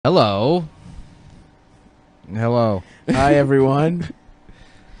Hello. Hello. Hi, everyone.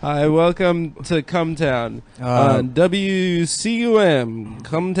 Hi, welcome to Cum Town on WCUM,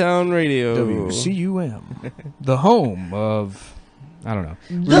 Cum Town Radio. WCUM. The home of... I don't know.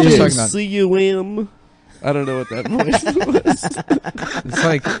 WCUM. I don't know what that voice was. It's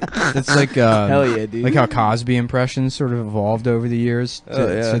like Hell yeah, dude. like how Cosby impressions sort of evolved over the years.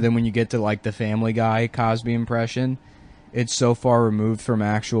 Yeah. So then when you get to like the Family Guy Cosby impression, it's so far removed from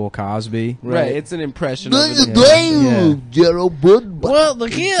actual Cosby. Right, it's an impression of it. Well, the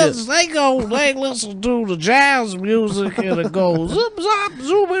kids, they listen to the jazz music and it goes, zip, zop,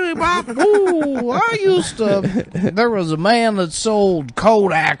 zoomity, bop, ooh. There was a man that sold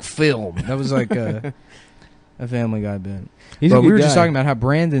Kodak film. That was like a Family Guy bit. He's But a we good were just guy. talking about how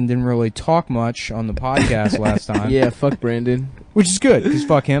Brandon didn't really talk much on the podcast last time. Yeah, fuck Brandon. Which is good, because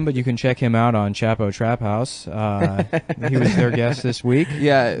fuck him, but you can check him out on Chapo Trap House. He was their guest this week.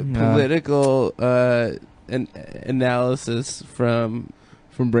 Yeah, political analysis from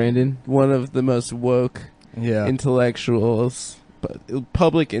Brandon. one of the most woke Yeah. intellectuals,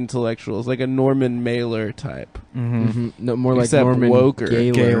 public intellectuals, like a Norman Mailer type. Mm-hmm. No, more like Except Norman woker.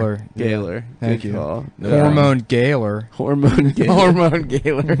 Gaylor. Gaylor. Thank Good you. call. Hormone Gaylor. Hormone Gaylor. Hormone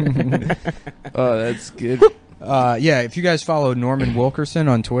Gaylor. Oh, that's good. Yeah, if you guys follow Norman Wilkerson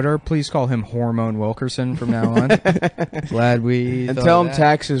on Twitter, please call him Hormone Wilkerson from now on. Glad we And thought tell of him that.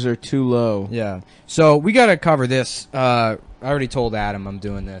 taxes are too low. Yeah. So we got to cover this. I already told Adam I'm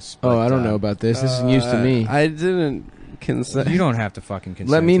doing this. Oh, but, I don't know about this. This is news to me. I didn't consent. You don't have to fucking consent.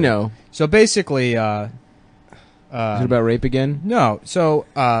 Let me to it. know. So basically, Is it about rape again? no. So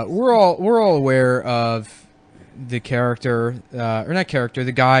we're all aware of the character, or not character,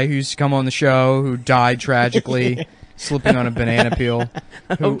 the guy who's come on the show who died tragically, slipping on a banana peel.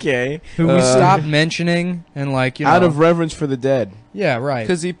 Who we stopped mentioning, and like Out of reverence for the dead. yeah, right.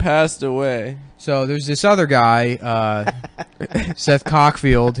 Because he passed away. So there's this other guy, Seth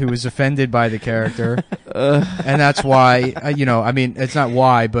Cockfield, who was offended by the character, and that's why I mean, it's not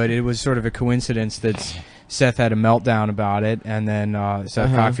why, but it was sort of a coincidence that Seth had a meltdown about it, and then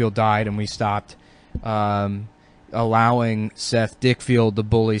Seth Cockfield died, and we stopped allowing Seth Dickfield to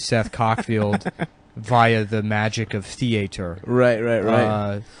bully Seth Cockfield via the magic of theater. Right.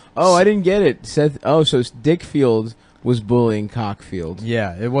 I didn't get it. Seth. Oh, so Dickfield was bullying Cockfield.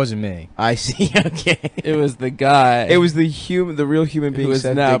 Yeah, it wasn't me. I see. Okay. It was the guy. It was the real human being, was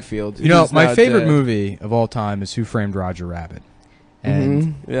Seth now- Dickfield. You know, He's my now favorite dead. movie of all time is Who Framed Roger Rabbit.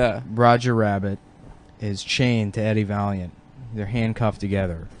 And Yeah. Roger Rabbit is chained to Eddie Valiant. They're handcuffed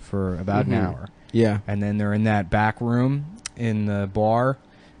together for about an hour. Yeah. And then they're in that back room in the bar,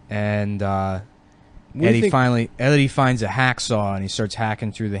 and Eddie finds a hacksaw, and he starts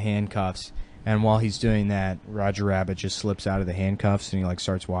hacking through the handcuffs. And while he's doing that, Roger Rabbit just slips out of the handcuffs, and he like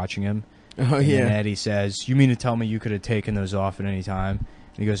starts watching him. Oh, And yeah. then Eddie says, "You mean to tell me you could have taken those off at any time?"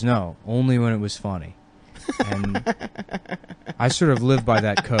 And he goes, "No, only when it was funny." And I sort of live by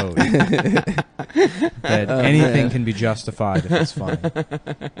that code. That anything can be justified if it's funny.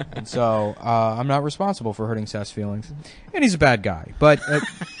 And so I'm not responsible for hurting Seth's feelings. And he's a bad guy. But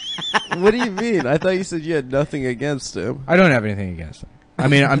What do you mean? I thought you said you had nothing against him. I don't have anything against him. I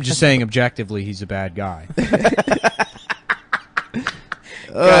mean, I'm just saying objectively he's a bad guy.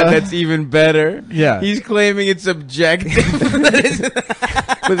 God, that's even better. Yeah. He's claiming it's objective.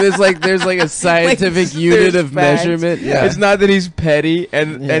 But there's like a scientific unit of facts. measurement. Yeah. It's not that he's petty,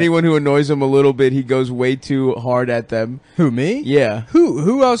 and Yeah. anyone who annoys him a little bit, he goes way too hard at them. Who, me? Yeah.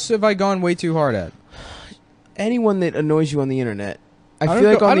 Who else have I gone way too hard at? Anyone that annoys you on the internet. I don't feel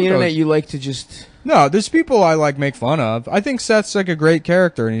like go- I on the don't go- internet you like to just... No, there's people I like make fun of. I think Seth's like a great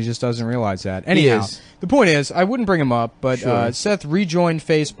character, and he just doesn't realize that. Anyhow, is. the point is, I wouldn't bring him up, but Sure. Seth rejoined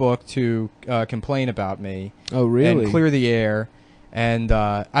Facebook to complain about me Oh, really? and clear the air. And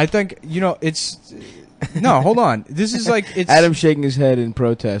I think it's no. Hold on, this is like it's Adam shaking his head in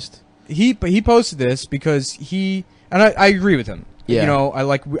protest. He posted this because I agree with him. Yeah.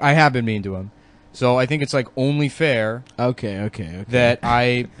 I have been mean to him, so I think it's like only fair Okay. that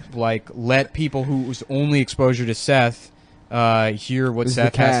I like let people whose only exposure to Seth hear what This is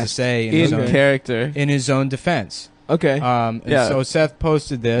Seth the has to cast. say In character. in his own defense. Okay. And Yeah. so Seth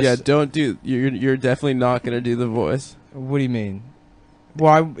posted this. Yeah, don't do. You're definitely not gonna do the voice. What do you mean?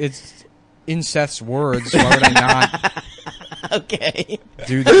 Well, it's in Seth's words. Why would I not Okay.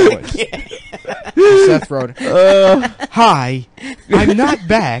 do the voice? Seth wrote, "Hi, I'm not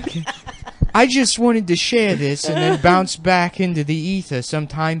back. I just wanted to share this and then bounce back into the ether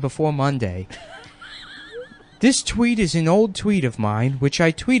sometime before Monday. This tweet is an old tweet of mine, which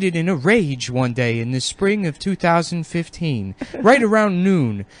I tweeted in a rage one day in the spring of 2015, right around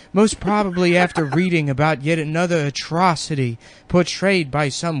noon, most probably after reading about yet another atrocity portrayed by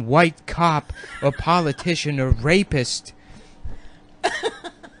some white cop or politician or rapist.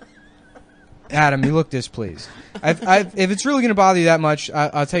 Adam, you look displeased. If it's really going to bother you that much,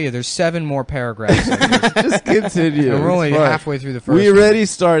 I'll tell you, there's 7 more paragraphs. Just continue. And we're only It's fine. halfway through the first We one. already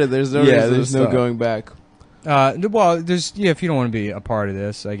started. There's no reason there's to no stop. going back. Well, there's if you don't want to be a part of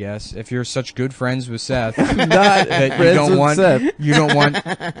this, I guess. If you're such good friends with Seth, Not that you friends don't with want Seth. you don't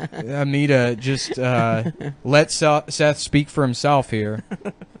want me to just let Seth speak for himself here.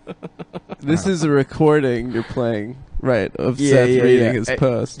 This is a recording you're playing, right, of Yeah, Seth yeah, reading yeah. his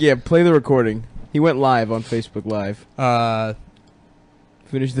post. Yeah, play the recording. He went live on Facebook Live.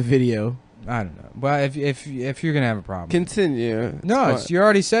 Finish the video. I don't know. Well, if you're gonna have a problem, Continue. no, It's you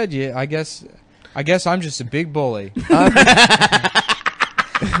already said you. I guess I'm just a big bully.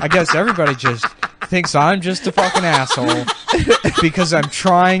 I guess everybody just thinks I'm just a fucking asshole because I'm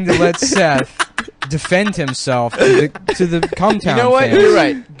trying to let Seth defend himself to the Cum Town You know what? fans. You're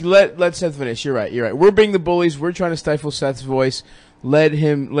right. Let Seth finish. You're right. We're being the bullies. We're trying to stifle Seth's voice.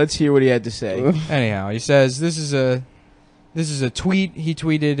 Let's hear what he had to say. Anyhow, he says this is a tweet he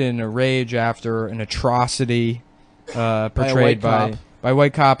tweeted in a rage after an atrocity portrayed by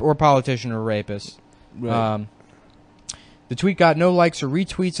white cop or politician or rapist. Right. The tweet got no likes or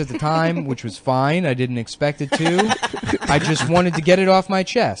retweets at the time, which was fine. I didn't expect it to. I just wanted to get it off my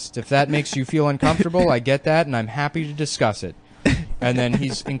chest. If that makes you feel uncomfortable, I get that, and I'm happy to discuss it. And then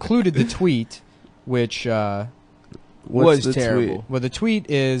he's included the tweet, which What's was the terrible. tweet? well, the tweet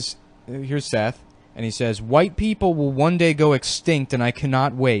is here's Seth, and he says, "White people will one day go extinct, and I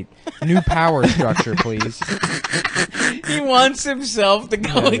cannot wait. New power structure, please." He wants himself to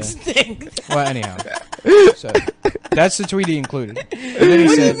go Yeah. extinct. Well, anyhow, so that's the tweet he included. And then he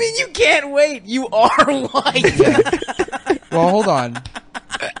What do said, you mean you can't wait? You are white. "Well, hold on."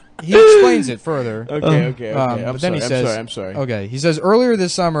 He explains it further. Okay. But then he says, I'm sorry. Okay, he says, earlier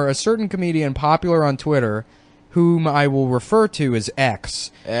this summer, a certain comedian popular on Twitter, whom I will refer to as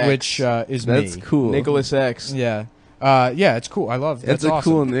X, X. which is That's me. cool. Nicholas X. Yeah. Yeah, it's cool. I love That's that's a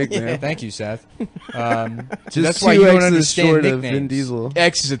awesome. cool nickname. Thank you, Seth. Just that's why you 2 don't X's understand short of nicknames. Vin Diesel.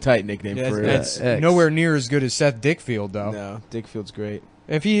 X is a tight nickname Yeah, for it's X. nowhere near as good as Seth Dickfield, though. No, Dickfield's great.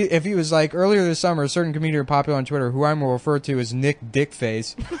 If he was like, earlier this summer, a certain comedian popular on Twitter, who I will refer to as Nick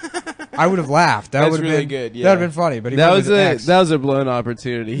Dickface, I would have laughed. That That's would have really been good, yeah. That would have been funny. But he That went was with a X that was a blown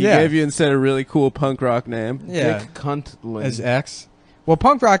opportunity. He Yeah. gave you instead a really cool punk rock name. yeah Dick Cuntlin. as X. Well,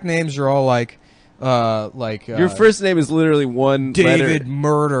 punk rock names are all like Your first name is literally one David letter.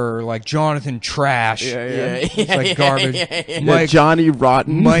 Murder, like Jonathan Trash. Yeah. It's like garbage. Yeah, Mike Johnny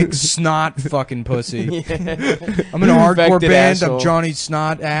Rotten. Mike Snot fucking pussy. I'm in a hardcore Infected band. asshole. I'm Johnny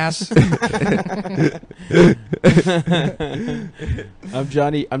Snot ass.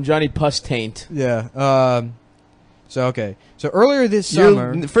 I'm Johnny Puss Taint. Yeah. So earlier this Your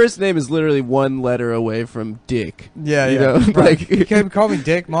summer. first name is literally one letter away from Dick. Yeah, you yeah. know, Right. like He could have called me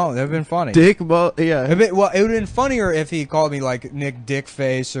Dick Mullen. That would have been funny. Dick. It Yeah. would it would have been funnier if he called me like Nick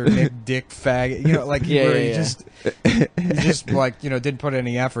Dickface or Nick Dick Faggot. You know, like Yeah, where yeah, he just like didn't put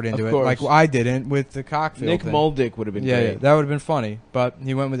any effort into Of it, course. like I didn't with the Cockfield Nick thing. Moldick would have been Yeah, great. that would have been funny, but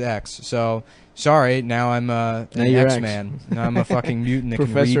he went with X. So sorry, now I'm an Now you're X-Man. Now I'm a fucking mutant that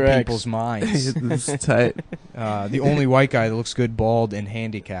Professor can read X. people's minds. This is tight. The only white guy that looks good, bald, and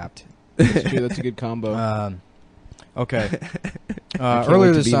handicapped. That's true. That's a good combo. Okay. can't Earlier wait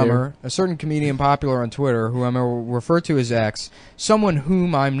to this be summer, a certain comedian popular on Twitter, who I'm going to refer to as X, someone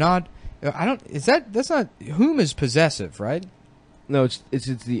whom I'm not. I don't. Is that? That's not. Whom is possessive, right? No, it's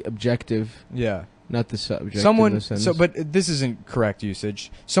the objective, Yeah. not the subject. in Someone. the sentence. So, but this isn't correct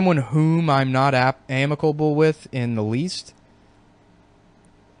usage. Someone whom I'm not amicable with in the least.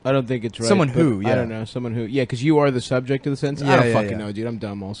 I don't think it's right. Someone but who, I yeah. don't know. Someone who. Yeah, because you are the subject of the sentence. Yeah, I don't yeah, fucking yeah. know, dude. I'm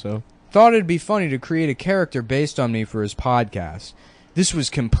dumb also. Thought it'd be funny to create a character based on me for his podcast. This was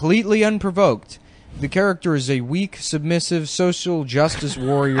completely unprovoked. The character is a weak, submissive, social justice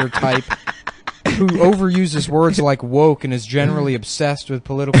warrior type who overuses words like woke and is generally obsessed with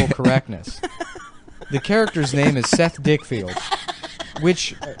political correctness. The character's name is Seth Dickfield,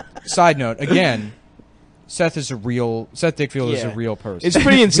 which, side note, again, Seth Dickfield is a Yeah. real person. It's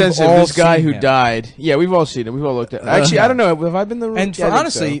pretty insensitive. all This guy seen who him. died. Yeah, we've all seen him. We've all looked at. Actually, I don't know. Have I been the? And yeah, I think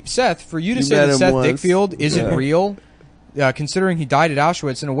honestly, so. Seth, for you to You say met that him Seth once. Dickfield isn't Yeah. real, considering he died at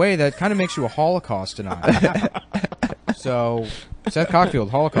Auschwitz in a way that kind of makes you a Holocaust denier. So, Seth Cockfield,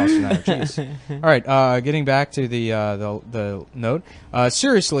 Holocaust denier. Jeez. All right, getting back to the note.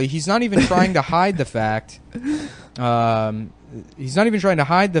 Seriously, he's not even trying to hide the fact. He's not even trying to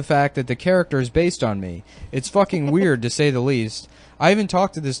hide the fact that the character is based on me. It's fucking weird, to say the least. I haven't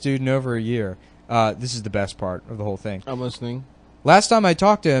talked to this dude in over a year. This is the best part of the whole thing. I'm listening. Last time I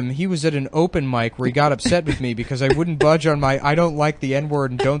talked to him, he was at an open mic where he got upset with me because I wouldn't budge on my I don't like the N-word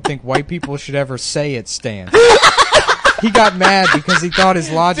and don't think white people should ever say it stance. He got mad because he thought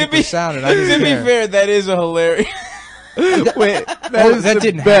his logic was sound, and I didn't To be care. fair, that is a hilarious. Wait, That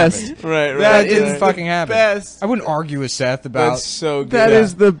didn't best. happen. Right. That Right. didn't fucking happen. Best. I wouldn't argue with Seth about That's so good. That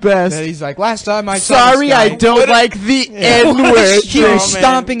is the best. that. He's like, last time I saw Sorry, this guy, I don't like the N-word. he was man.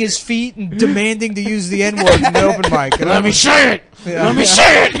 stomping his feet and demanding to use the N-word in the open mic. And Let me say it. Yeah. Let me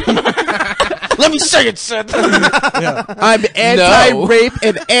say it. Let me say it, Seth. Yeah. I'm anti-rape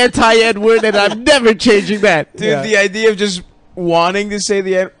and anti-N-word, and I'm never changing that. Dude, Yeah. the idea of just wanting to say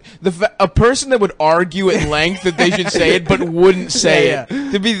a person that would argue at length that they should say it but wouldn't say Yeah,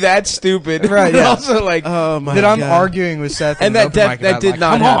 it to be that stupid, Right, but yeah. also like Oh my That I'm God. arguing with Seth, And in an that open mic that about, did like,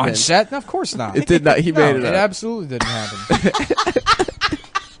 not come happen. on, Seth. No, of course not. It did not. He No, made it it up. absolutely didn't happen.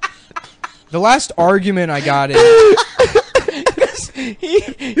 The last argument I got in. he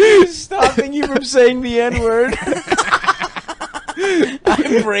was stopping you from saying the N-word.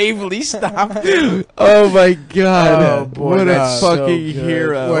 I bravely stopped him. Oh my God! Oh, boy, what a that's so fucking good.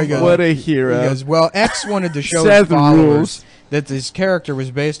 hero! Well, he goes- What a He hero! goes, well, X wanted to show Seth his followers rules. that this character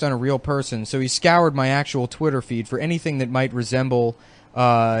was based on a real person, so he scoured my actual Twitter feed for anything that might resemble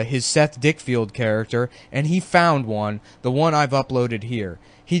his Seth Dickfield character, and he found one, the one I've uploaded here.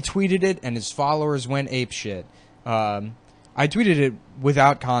 He tweeted it, and his followers went apeshit. I tweeted it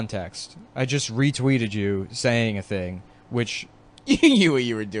without context. I just retweeted you saying a thing, which You knew what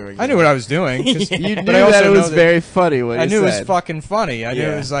you were doing. I knew what I was doing. 'Cause- You knew but I also that it know was very funny when I he knew it was said. fucking funny. I knew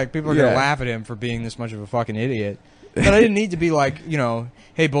Yeah. it was like people are gonna Yeah. laugh at him for being this much of a fucking idiot. But I didn't need to be like,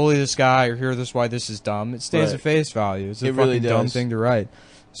 hey, bully this guy or hear this why this is dumb. It stays Right. at face value. It's a It fucking really dumb does. thing to write.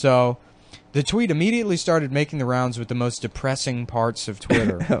 So the tweet immediately started making the rounds with the most depressing parts of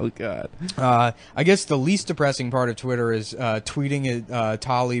Twitter. Oh God! I guess the least depressing part of Twitter is tweeting at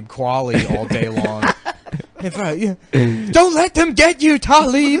Talib Kweli all day long. Don't let them get you,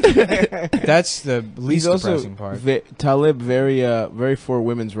 Talib. That's the least He's also depressing part. Talib very for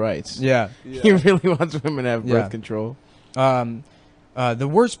women's rights. Yeah. He really wants women to have birth Yeah. control. The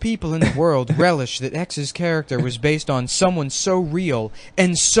worst people in the world relish that X's character was based on someone so real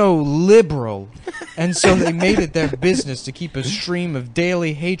and so liberal, and so they made it their business to keep a stream of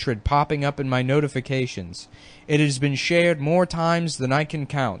daily hatred popping up in my notifications. It has been shared more times than I can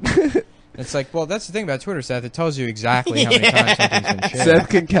count. It's like, well, that's the thing about Twitter, Seth. It tells you exactly how many times something's been shared. Seth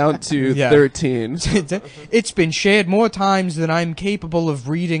can count to Yeah. 13. It's been shared more times than I'm capable of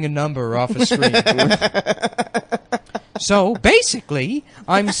reading a number off a screen. So, basically,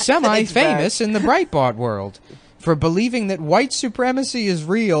 I'm semi-famous in the Breitbart world for believing that white supremacy is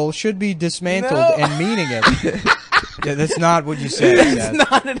real, should be dismantled, No. and meaning it. Yeah, that's not what you said. Seth.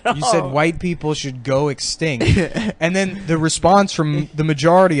 Not at all. You said white people should go extinct. And then the response from the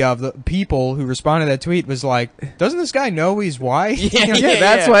majority of the people who responded to that tweet was like, doesn't this guy know he's white? Yeah,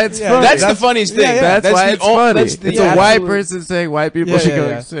 that's why it's Yeah. funny. That's the funniest thing. yeah, That's why the it's ol- funny. that's the It's a white absolute- person saying white people Yeah, should yeah, go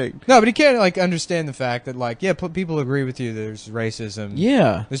yeah. extinct. No, but he can't like understand the fact that like, yeah, people agree with you. There's racism.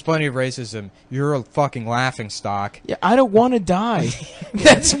 Yeah. There's plenty of racism. You're a fucking laughing stock. Yeah, I don't want to die.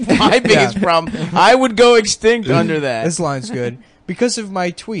 That's my biggest problem. I would go extinct under that. This line's good. Because of my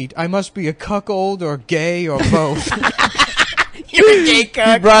tweet, I must be a cuckold or gay or both. You're a gay He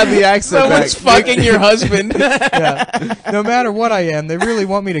cuck. brought the accent Someone's back. fucking your husband. Yeah. No matter what I am, they really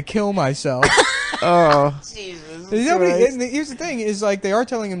want me to kill myself. Oh, Nobody, and here's the thing: is like they are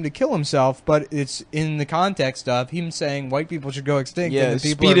telling him to kill himself, but it's in the context of him saying white people should go extinct. Yeah, and the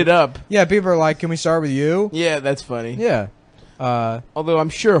people speed it up. Yeah, people are like, "Can we start with you?" Yeah, that's funny. Yeah. Although I'm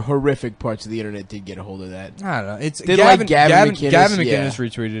sure horrific parts of the internet did get a hold of that. I don't know. It's Did, Gavin, like, Gavin McInnes, Gavin McInnes yeah.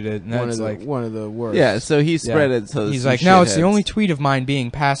 retweeted it, and One that's of, like, one of the worst. yeah. So he spread Yeah. it. So he's some like, now it's the shitheads. only tweet of mine being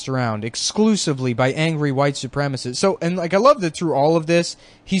passed around exclusively by angry white supremacists. So, and like, I love that through all of this,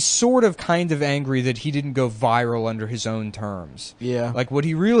 he's sort of kind of angry that he didn't go viral under his own terms. Yeah. Like, what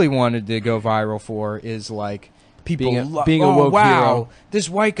he really wanted to go viral for is like, people Being a oh, woke wow, hero. this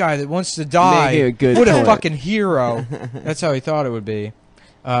white guy that wants to die, Making a good what a point. fucking hero. That's how he thought it would be.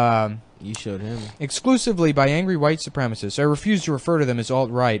 You showed him. Exclusively by angry white supremacists. I refuse to refer to them as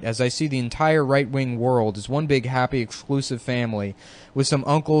alt-right, as I see the entire right-wing world as one big happy exclusive family, with some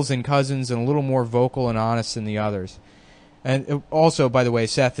uncles and cousins and a little more vocal and honest than the others. And also, by the way,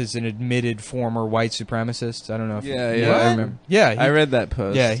 Seth is an admitted former white supremacist. I don't know if Yeah, you yeah. I remember. Yeah, I read that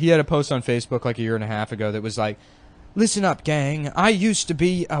post. Yeah, he had a post on Facebook like a year and a half ago that was like, "Listen up, gang. I used to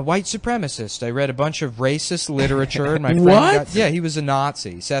be a white supremacist. I read a bunch of racist literature, and my friend What? yeah, he was a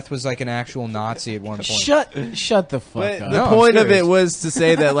Nazi. Seth was like an actual Nazi at one point. Shut the fuck But up. the No, I'm point of serious. it was to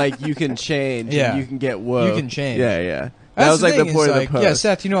say that like you can change. Yeah. And you can get woke. You can change. Yeah, yeah. That's That was like the thing, point is, of the like, post. Yeah,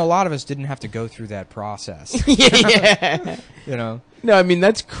 Seth, a lot of us didn't have to go through that process. Yeah. You know? No, I mean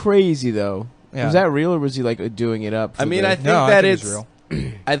that's crazy though. Yeah. Was that real or was he like doing it up? I mean, I think No, I that think it's it's real.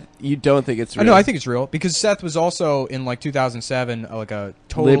 you don't think it's real? No, I think it's real because Seth was also in like 2007 like a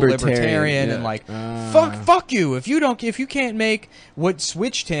total libertarian yeah. and like fuck you if you can't make what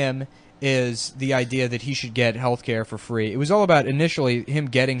switched him is the idea that he should get health care for free. It was all about initially him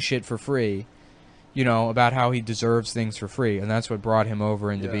getting shit for free, about how he deserves things for free, and that's what brought him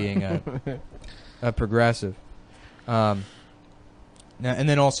over into being a progressive. Now, and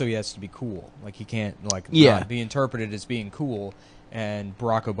then also he has to be cool. Like he can't not be interpreted as being cool. And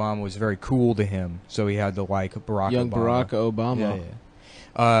Barack Obama was very cool to him, so he had to like Barack Young Obama. Barack Obama.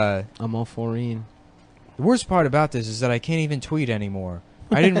 Yeah. I'm all foreign. The worst part about this is that I can't even tweet anymore.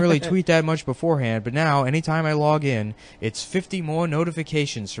 I didn't really tweet that much beforehand, but now, anytime I log in, it's 50 more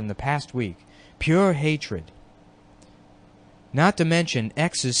notifications from the past week. Pure hatred. Not to mention,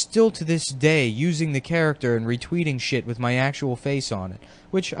 X is still to this day using the character and retweeting shit with my actual face on it,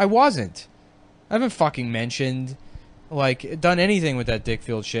 which I wasn't. I haven't fucking mentioned, done anything with that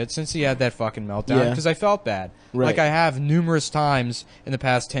Dickfield shit since he had that fucking meltdown, because I felt bad. Right. Like I have numerous times in the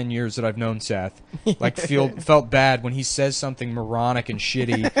past 10 years that I've known Seth. Felt bad when he says something moronic and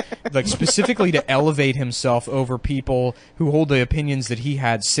shitty, specifically to elevate himself over people who hold the opinions that he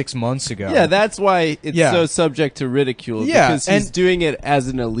had 6 months ago. Yeah, that's why it's so subject to ridicule. Yeah, because he's doing it as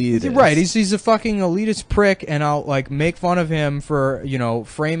an elitist. Right, he's a fucking elitist prick, and I'll make fun of him for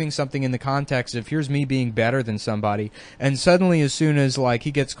framing something in the context of here's me being better than somebody, and suddenly as soon as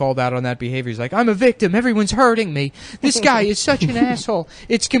he gets called out on that behavior, he's like, I'm a victim, everyone's hurting me, this guy is such an asshole,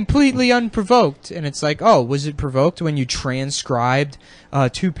 it's completely unprovoked. And it's like, oh, was it provoked when you transcribed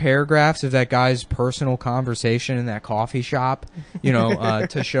 2 paragraphs of that guy's personal conversation in that coffee shop,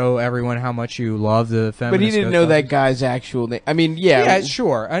 to show everyone how much you love the feminist? But he didn't know that guy's actual name. I mean, yeah,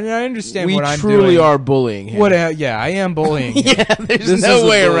 sure. I understand what I'm doing. We truly are bullying him. I am bullying him. Yeah, there's no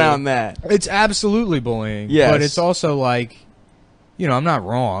way around that. It's absolutely bullying. Yes. But it's also I'm not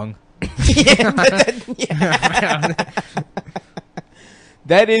wrong.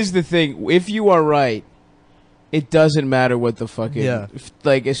 That is the thing. If you are right, it doesn't matter what the fucking... Yeah.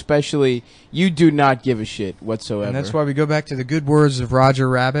 Especially, you do not give a shit whatsoever. And that's why we go back to the good words of Roger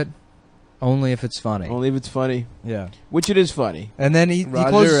Rabbit. Only if it's funny. Only if it's funny. Yeah. Which it is funny. And then he Roger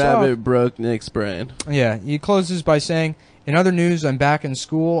closes Rabbit off. broke Nick's brain. Yeah. He closes by saying, in other news, I'm back in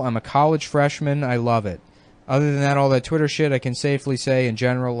school. I'm a college freshman. I love it. Other than that, all that Twitter shit, I can safely say, in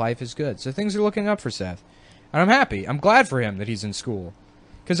general, life is good. So things are looking up for Seth. And I'm happy. I'm glad for him that he's in school.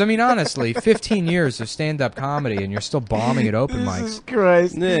 Because, honestly, 15 years of stand-up comedy and you're still bombing at open mics. Jesus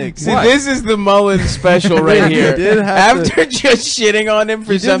Christ. Nick, See, this is the Mullen special right here. did have After just shitting on him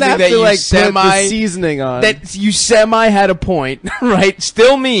for you something didn't have that to, you put the seasoning on. that you semi had a point, right?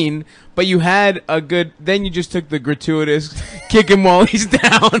 Still mean, but you had a good. Then you just took the gratuitous kick him while he's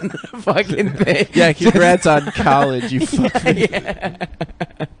down fucking thing. Yeah, congrats on college, you fucking. Yeah.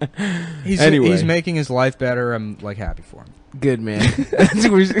 He's making his life better. I'm happy for him. Good man.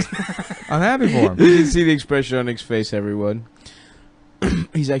 I'm happy for him. You can see the expression on Nick's face, everyone.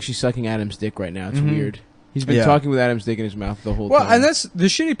 He's actually sucking Adam's dick right now. It's weird. He's been talking with Adam's dick in his mouth the whole time. Well, and that's the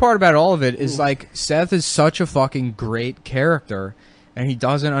shitty part about all of it is Seth is such a fucking great character, and he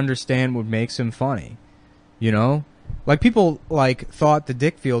doesn't understand what makes him funny. People thought the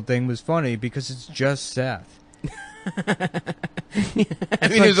Dickfield thing was funny because it's just Seth. I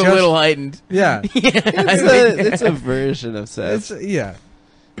mean, it was a little heightened. Yeah. It's a version of Seth. Yeah.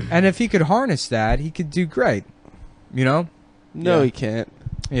 And if he could harness that, he could do great. No, he can't.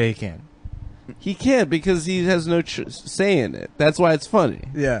 Yeah, he can. He can't because he has no say in it. That's why it's funny.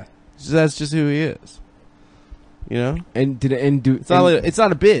 Yeah. That's just who he is. It's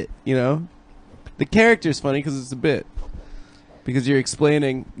not a bit. The character's funny because it's a bit. Because you're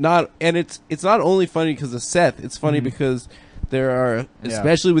explaining it's not only funny because of Seth. It's funny because there are,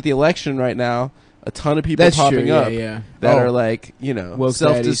 especially with the election right now, a ton of people popping up that are woke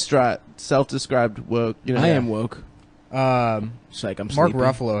self-described woke. I am woke. It's like I'm Mark sleeping.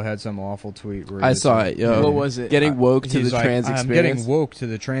 Ruffalo had some awful tweet. Where I saw it. Yo. What was it? Getting woke to He's the trans I'm experience. getting woke to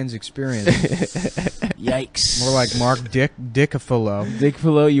the trans experience. Yikes. More like Mark Dickafalo.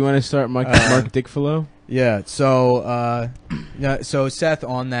 Dickfalo? You want to start Mark Dickfalo? Yeah, so Seth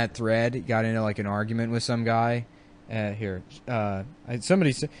on that thread got into like an argument with some guy.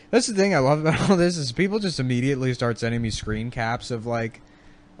 Somebody said, that's the thing I love about all this is people just immediately start sending me screen caps of like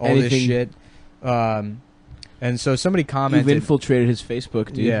all this shit. And so somebody commented, you've infiltrated his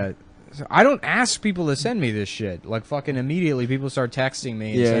Facebook, dude. Yeah. So I don't ask people to send me this shit. Like fucking immediately people start texting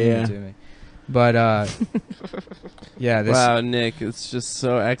me and sending it to me. But yeah, this wow, Nick, it's just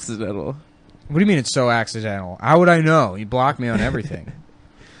so accidental. What do you mean it's so accidental? How would I know? You block me on everything.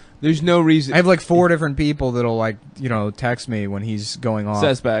 There's no reason. I have like 4 different people that'll like, text me when he's going off.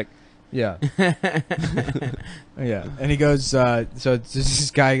 Seth's back. Yeah. Yeah. And he goes, so it's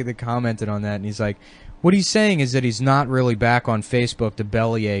this guy that commented on that and he's like, what he's saying is that he's not really back on Facebook to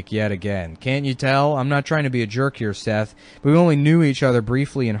bellyache yet again. Can't you tell? I'm not trying to be a jerk here, Seth, but we only knew each other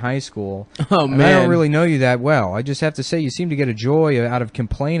briefly in high school. Oh, man. I don't really know you that well. I just have to say you seem to get a joy out of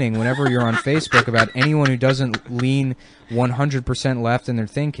complaining whenever you're on Facebook about anyone who doesn't lean 100% left in their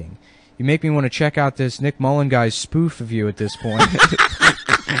thinking. You make me want to check out this Nick Mullen guy's spoof of you at this point.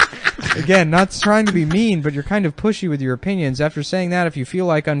 Again, not trying to be mean, but you're kind of pushy with your opinions. After saying that, if you feel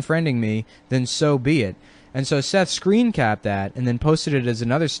like unfriending me, then so be it. And so Seth screen capped that and then posted it as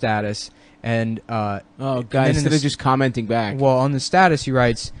another status. And oh, guys, instead of just commenting back. Well, on the status he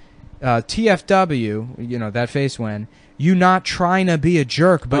writes, TFW, that face when. You not trying to be a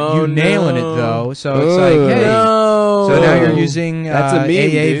jerk, but you nailing it though. So it's like, hey. No. So now you're using That's a meme,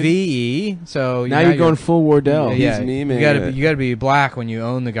 AAVE. So now you're going full Wardell. Yeah, He's you memeing gotta be black when you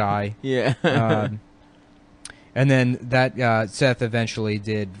own the guy. Yeah. And then that Seth eventually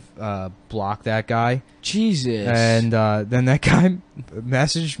did block that guy. Jesus. And then that guy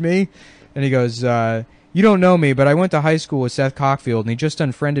messaged me, and he goes, you don't know me, but I went to high school with Seth Cockfield, and he just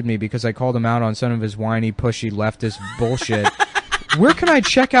unfriended me because I called him out on some of his whiny, pushy, leftist bullshit. Where can I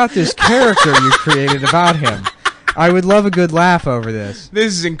check out this character you created about him? I would love a good laugh over this.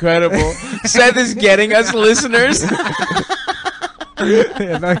 This is incredible. Seth is getting us listeners.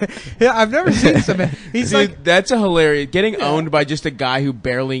 Yeah, I've never seen something. He's Dude, like, that's a hilarious. Getting owned by just a guy who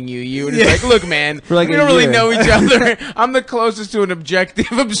barely knew you, and it's like, look, man, For like we a don't really year. know each other. I'm the closest to an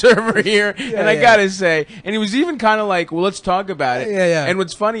objective observer here, and I gotta say, and he was even kind of like, well, let's talk about it. Yeah. And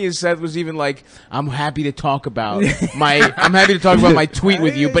what's funny is Seth was even like, I'm happy to talk about my tweet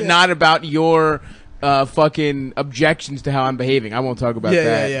with you, but not about your fucking objections to how I'm behaving. I won't talk about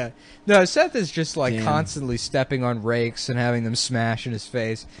that. Yeah. No, Seth is just like Damn. constantly stepping on rakes and having them smash in his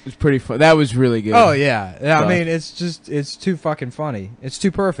face. It was pretty fun. That was really good. Oh yeah, I So- mean it's too fucking funny. It's too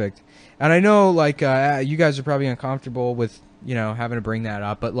perfect. And I know like you guys are probably uncomfortable with having to bring that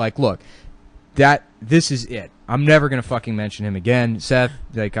up, but like look, this is it. I'm never gonna fucking mention him again, Seth.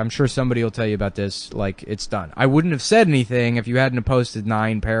 Like I'm sure somebody will tell you about this. Like it's done. I wouldn't have said anything if you hadn't have posted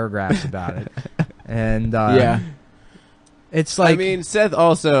 9 paragraphs about it. And yeah. it's like I mean, Seth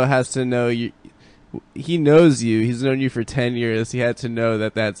also has to know you. He knows you. He's known you for 10 years. He had to know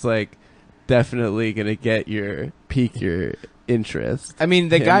that that's like definitely gonna pique your interest. I mean,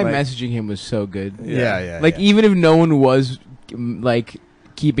 the Him, guy like- messaging him was so good. yeah. Like even if no one was like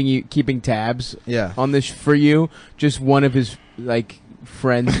keeping tabs yeah. on this for you, just one of his like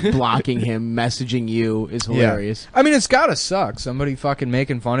friends blocking him, messaging you is hilarious. I mean, it's gotta suck. Somebody fucking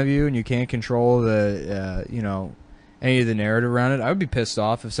making fun of you, and you can't control the, any of the narrative around it. I would be pissed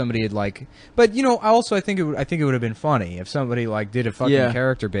off if somebody had like. But I think it would have been funny if somebody like did a fucking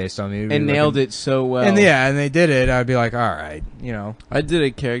character based on me And nailed it so well. And and they did it. I'd be like, all right, I did a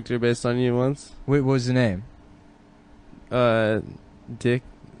character based on you once. What was the name? Dick.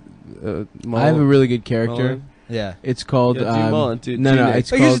 I have a really good character. Mullen. Yeah. It's called Yeah, do Mullen, do no, Nick.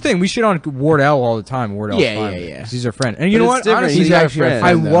 it's Like, here's the called thing: we shit on Wardell all the time. Wardell's Yeah, fine yeah, with it, yeah. 'cause he's our friend. And you But know it's what? different. Honestly, He's actually our I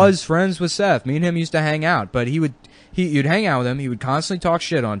friend, though. was friends with Seth. Me and him used to hang out, but you'd hang out with him. He would constantly talk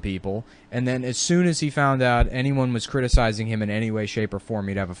shit on people, and then as soon as he found out anyone was criticizing him in any way, shape, or form,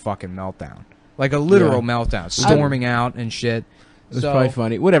 he'd have a fucking meltdown, like a literal meltdown, storming out and shit. It was probably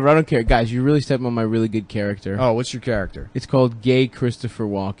funny. Whatever, I don't care. Guys, you really stepped on my really good character. Oh, what's your character? It's called Gay Christopher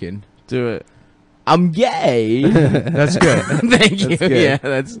Walken. Do it. I'm gay. That's good. Thank you. That's good. Yeah,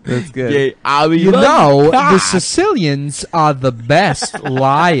 that's good. Gay. I mean, the Sicilians are the best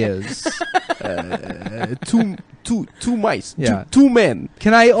liars. Two mice. Yeah. Two men.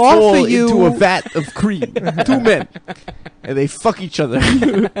 Can I Fall offer you into a vat of cream. 2 men. And they fuck each other.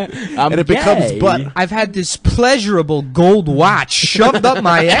 I'm and it becomes gay. butt. I've had this pleasurable gold watch shoved up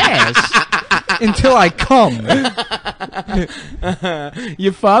my ass until I come.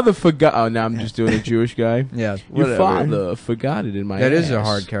 Your father forgot. Oh, now I'm just doing a Jewish guy. Yeah, Your Whatever. father forgot it in my that ass. is a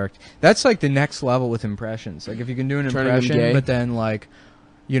hard character. That's like the next level with impressions. Like if you can do an Turning them impression, gay. but then like,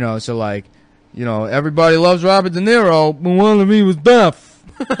 so like, everybody loves Robert De Niro, but one of me was deaf.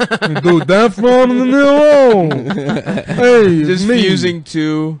 Do deaf Robert De Niro. Hey, Just me. fusing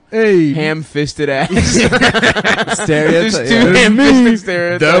two Hey, ham-fisted ass. Stereotype. Just two Yeah.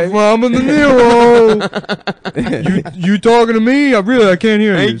 ham-fisted deaf stereotypes. Robert De Niro. you talking to me? I can't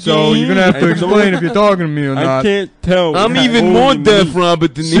hear you. So you're gonna have to explain if you're talking to me or not. can't tell. I'm even more deaf,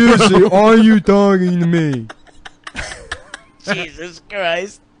 Robert De Niro. Seriously, are you talking to me? Jesus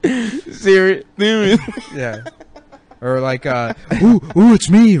Christ. Serious. Yeah. Or like, ooh, it's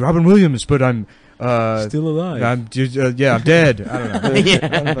me, Robin Williams, but I'm Still alive. I'm just, yeah, I'm dead. I don't know.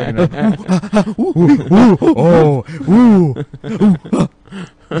 Yeah.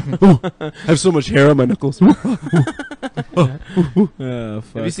 I have so much hair on my knuckles. Oh,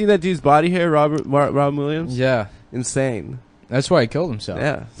 fuck. Have you seen that dude's body hair, Robin Williams? Yeah, Insane. that's why he killed himself.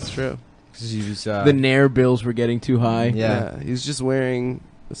 Yeah, it's true. 'Cause he was The Nair bills were getting too high. Yeah. He's just wearing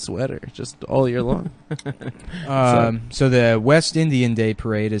a sweater just all year long. So the West Indian Day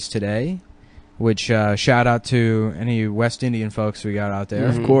Parade is today, which shout out to any West Indian folks we got out there.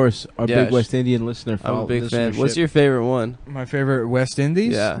 Mhm. Of course, our Yeah, big West Indian listener. I'm a big fan. What's your favorite one? My favorite West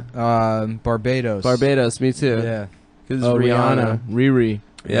Indies? Yeah. Barbados. Barbados, me too. Yeah. Because Oh, Rihanna. Riri.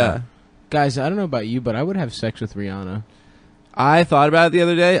 Yeah. Guys, I don't know about you, but I would have sex with Rihanna. I thought about it the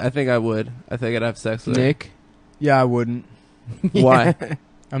other day. I think I would. I think I'd have sex with Nick? Yeah, I wouldn't. her. Why?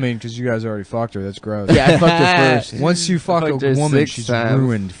 I mean, because you guys already fucked her. That's gross. Yeah, I fucked her first. Once you fuck fucked a her woman, 6 she's times.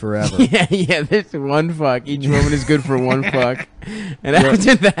 ruined forever. yeah, there's one fuck. Each woman is good for one fuck. And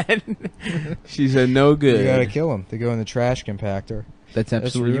after that, she's a no good. You gotta kill them. They go in the trash compactor. That's That's where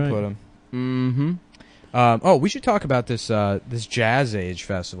absolutely you right. put them. Mm-hmm. We should talk about this this Jazz Age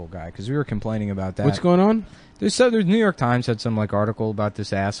Festival guy, because we were complaining about that. What's going on? The New York Times had some article about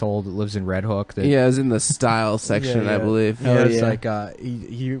this asshole that lives in Red Hook. That, Yeah, it's in the style section, Yeah, I yeah. believe. He Hell has yeah.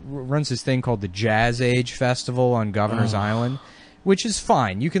 he runs this thing called the Jazz Age Festival on Governor's Island, which is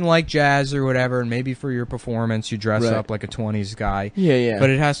fine. You can like jazz or whatever, and maybe for your performance you dress Right. up like a 20s guy. Yeah, yeah. But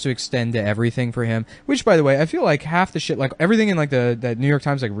it has to extend to everything for him. Which, by the way, I feel like half the shit, everything in that New York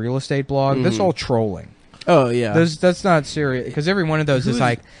Times real estate blog, that's all trolling. oh, yeah. That's not serious, because every one of those is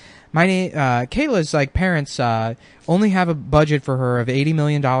like, my name, Kayla's parents only have a budget for her of $80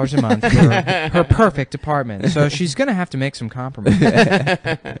 million a month for her perfect apartment, so she's gonna have to make some compromises.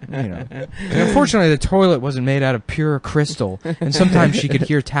 And unfortunately, the toilet wasn't made out of pure crystal, and sometimes she could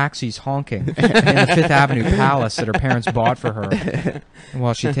hear taxis honking in the Fifth Avenue Palace that her parents bought for her,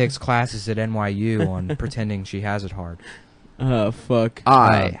 while she takes classes at NYU on pretending she has it hard. Oh, fuck.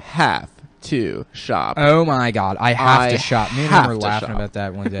 I have to shop. Oh my God, I have I to shop. Me and have him were to laughing shop. about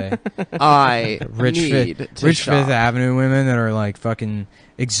that one day. I Rich need to Fifth shop. Avenue women that are fucking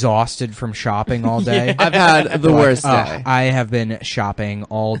exhausted from shopping all day. I've had the worst day. I have been shopping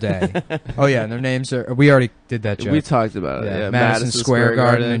all day. Oh yeah, and their names are. We already did that joke. We talked about it. Yeah, Yeah, Madison Square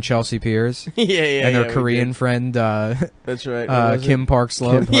Garden and Chelsea Piers, yeah, yeah. and their yeah, we Korean did. friend That's right. What was Kim Park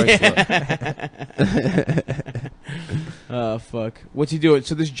Slope. it? Oh, fuck. What's he doing?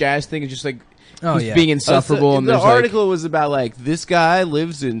 So this jazz thing is just Oh he's yeah, being insufferable. And the there's article was about this guy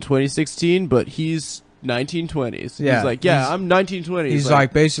lives in 2016, but he's 1920s. Yeah. He's like, yeah, He's- I'm 1920s. he's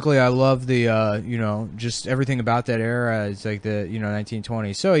basically, I love the just everything about that era. It's like the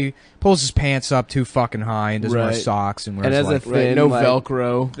 1920s. So he pulls his pants up too fucking high and doesn't wear Right. socks and wears And has a like thin, no like-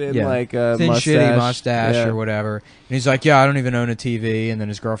 Velcro. thin, Yeah. thin mustache. shitty mustache Yeah. or whatever. And he's like, yeah, I don't even own a TV. And then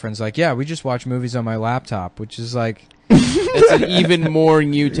his girlfriend's like, yeah, we just watch movies on my laptop, which is like, It's an even more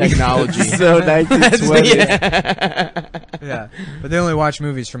new technology. So 1920s. yeah. But they only watch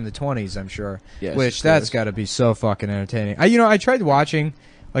movies from the 20s, I'm sure. Yes, Which of that's course. got to be so fucking entertaining. I tried watching,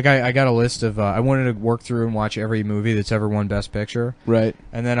 I got a list of, I wanted to work through and watch every movie that's ever won Best Picture. Right.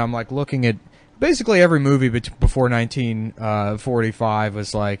 And then I'm looking at basically every movie before 1945 was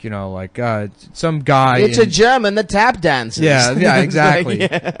some guy. It's a German that tap dances. Yeah, exactly.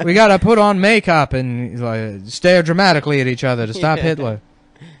 yeah. We gotta put on makeup and stare dramatically at each other to stop Yeah. Hitler.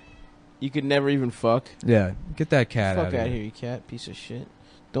 You could never even fuck. Yeah, get that cat Fuck out out of of here. here, you cat. Piece of shit.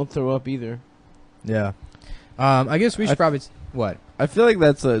 Don't throw up either. Yeah. I guess we should probably what I feel like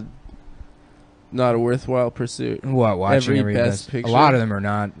that's not a worthwhile pursuit. watching Every Best A Picture? lot of them are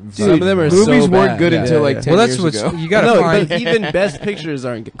not. Some of them are Movies so weren't bad. good Yeah, until yeah. 10 well, that's years what's ago. you gotta No, find. but even Best Pictures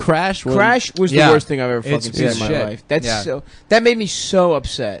aren't good. Crash was Crash was Yeah. the worst thing I've ever It's fucking seen in my shit. life. That's Yeah. that made me so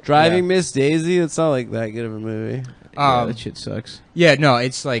upset. Driving Miss Daisy. It's not like that good of a movie. Yeah, that shit sucks. Yeah, no,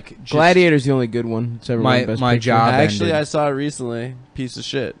 it's like just, Gladiator's the only good one. It's ever My- won Best my Picture. job- Actually, ended. I saw it recently. Piece of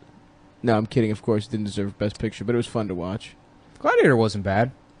shit. No, I'm kidding. Of course, it didn't deserve Best Picture, but it was fun to watch. Gladiator wasn't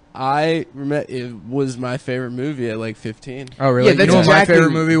bad. I remember it was my favorite movie at like 15. Oh, really? Yeah, that's you know what my exactly-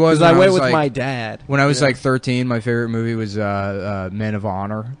 favorite movie was? Because I When went was with like- my dad. When I was Yeah. like 13, my favorite movie was Men of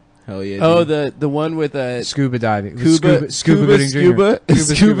Honor. Hell yeah. Oh, dude. the one with Scuba diving. Scuba Gooding Jr.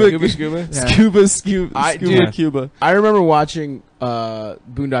 Scuba Yeah. Dude, Cuba. I remember watching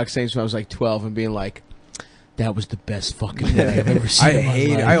Boondock Saints when I was like 12 and being like, that was the best fucking movie I've ever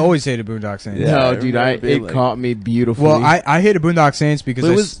seen. I always hated Boondock Saints. Yeah, I No, dude, remember being it like- caught me beautifully. Well, I hated Boondock Saints because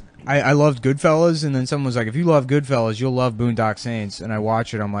But it was- I loved Goodfellas, and then someone was like, if you love Goodfellas, you'll love Boondock Saints. And I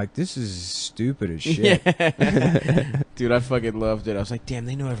watch it, I'm like, this is stupid as shit. Dude, I fucking loved it. I was like, damn,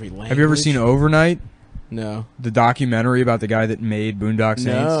 they know every language. Have you ever seen Overnight? No. The documentary about the guy that made Boondock Saints?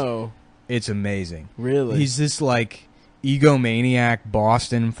 No. It's amazing. Really? He's this like egomaniac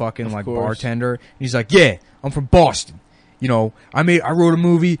Boston fucking Of like course. bartender. He's like, yeah, I'm from Boston. You know, I wrote a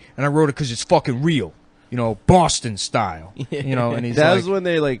movie and I wrote it because it's fucking real. You know, Boston style. You know, and he's That like, was when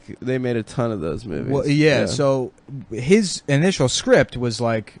they made a ton of those movies. well, yeah. So his initial script was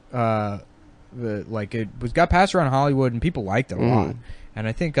like, it got passed around Hollywood and people liked it a lot. And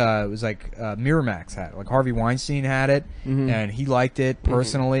I think it was like Miramax had it. Like Harvey Weinstein had it, and he liked it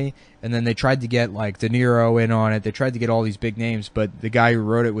personally. And then they tried to get like De Niro in on it. They tried to get all these big names, but the guy who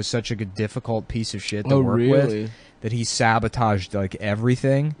wrote it was such a difficult piece of shit to work with that he sabotaged like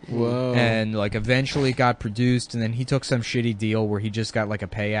everything. Whoa. And like eventually it got produced, and then he took some shitty deal where he just got like a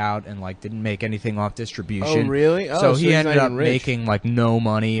payout and like didn't make anything off distribution. Oh, really? Oh, So he he's ended not up even rich. making like no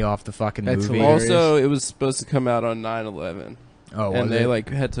money off the fucking That's movie. hilarious. Also, it was supposed to come out on 9/11, Oh, was and they it? like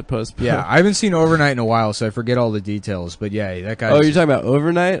had to postpone. Yeah, I haven't seen Overnight in a while, so I forget all the details. But yeah, that guy. Oh, you're talking about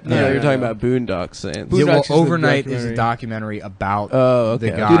Overnight? Yeah, No, you're yeah. talking about Boondock Saints. Yeah, well, Boondocks is the Overnight is documentary. a documentary about Oh, okay.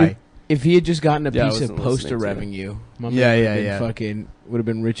 the guy. Dude, if he had just gotten a Yeah, I piece of wasn't poster listening to it. revenue, my Yeah, man yeah, would've been yeah. fucking would have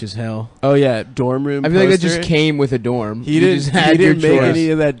been rich as hell. Oh yeah, dorm room. I feel like that poster? just came with a dorm. He You didn't. just He had your didn't make choice. any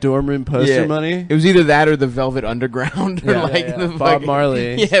of that dorm room poster Yeah. money. It was either that or the Velvet Underground, or Yeah. like Yeah, the Bob fucking-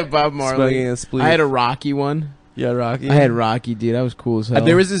 Marley. Yeah, Bob Marley. Smoking a spleef. I had a Rocky one. Yeah, Rocky. I had Rocky, dude. That was cool as hell.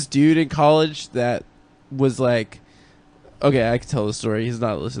 There was this dude in college that was like, okay, I can tell the story. He's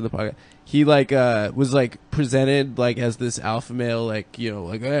not listening to the podcast. He like was like presented like as this alpha male, like, you know,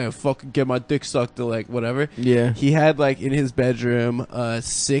 like, hey, fucking get my dick sucked to like whatever. Yeah. He had like in his bedroom a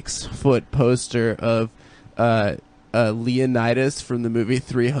 6-foot poster of Leonidas from the movie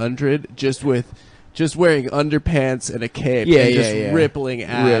 300, just wearing underpants and a cape, Yeah, and yeah, just yeah. rippling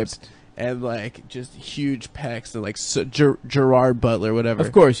abs. Ripped. And like just huge pecs and like Gerard Butler, whatever.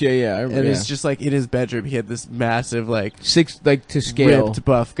 Of course, yeah. I remember, And yeah. it's just like in his bedroom, he had this massive like six, like to scale. ripped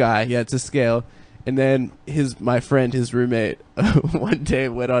buff guy. Yeah, to scale. And then my friend, his roommate, one day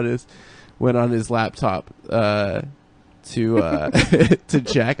went on his laptop to to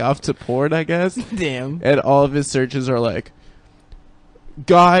jack off to porn, I guess. Damn. And all of his searches are like,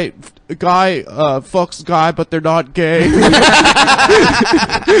 guy fucks guy, but they're not gay.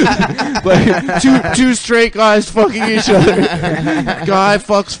 Like two straight guys fucking each other. Guy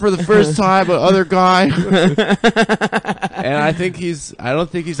fucks for the first time, but other guy. And I don't think he's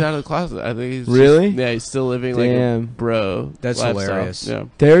out of the closet. I think he's Really? he's still living like a Damn. bro. That's lifestyle. hilarious. Yeah.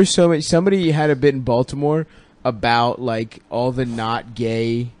 There's so much. Somebody had a bit in Baltimore about like all the not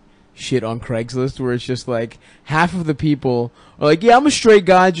gay shit on Craigslist, where it's just like half of the people are like, yeah, I'm a straight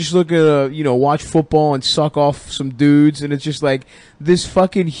guy, just looking to watch football and suck off some dudes, and it's just like this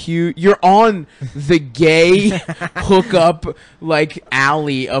fucking huge. You're on the gay hookup like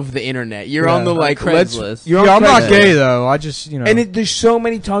alley of the internet. You're on the like Craigslist. You're on Yeah, I'm not Craigslist. gay though. I just And there's so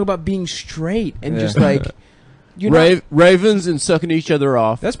many talk about being straight and just like you're not. Ravens and sucking each other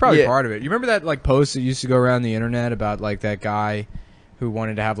off. That's probably Yeah. part of it. You remember that like post that used to go around the internet about like that guy who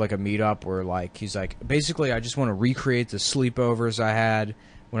wanted to have like a meetup where like he's like, basically I just want to recreate the sleepovers I had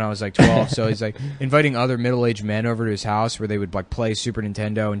when I was like 12. So he's like inviting other middle-aged men over to his house where they would like play Super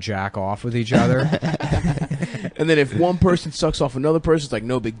Nintendo and jack off with each other. And then if one person sucks off another person, it's like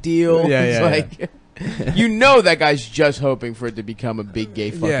no big deal. Yeah, It's yeah, like that guy's just hoping for it to become a big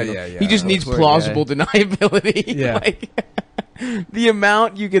gay fucking. Yeah. He just needs Poor plausible deniability. Yeah. Like, the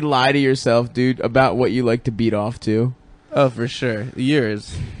amount you could lie to yourself, dude, about what you like to beat off to. Oh, for sure. For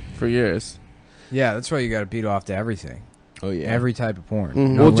years. Yeah, that's why you got to beat off to everything. Oh yeah. Every type of porn. Mhm.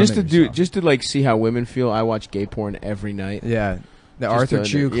 No well, just to limit do, yourself. just to like see how women feel. I watch gay porn every night. Yeah. The Just Arthur to-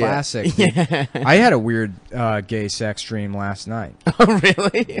 Chu yeah. classic. Yeah. I had a weird gay sex dream last night. Oh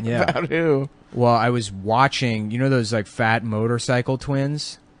really? Yeah. About who? Well, I was watching, those like fat motorcycle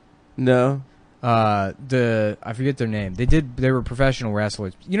twins? No. I forget their name. They were professional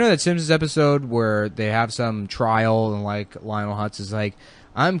wrestlers. You know that Simpsons episode where they have some trial and like Lionel Hutz is like,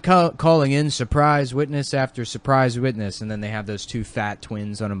 I'm calling in surprise witness after surprise witness, and then they have those two fat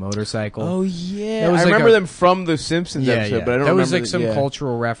twins on a motorcycle. Oh yeah, That was I like remember a- them from the Simpsons episode, but I don't that remember. was like some yeah.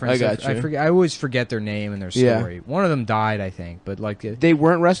 cultural reference. I got you. forget. I always forget their name and their Yeah. story. One of them died, I think, but like They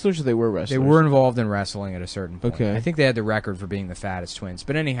weren't wrestlers, or they were wrestlers. they were involved in wrestling at a certain point. Okay. I think they had the record for being the fattest twins.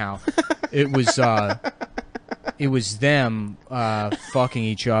 But anyhow, it was them fucking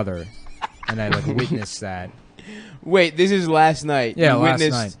each other, and I like witnessed that. Wait, this is last night. Yeah, You last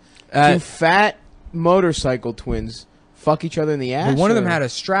witnessed night. two fat motorcycle twins fuck each other in the ass. But one of them or- had a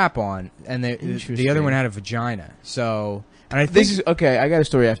strap on, and the other Interesting. one had a vagina. So, and I think This is okay. I got a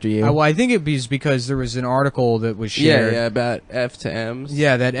story after you. well, I think it was because there was an article that was shared. Yeah, about F to M's.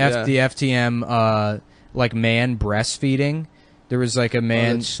 Yeah, that Yeah. the FTM like man breastfeeding. There was like a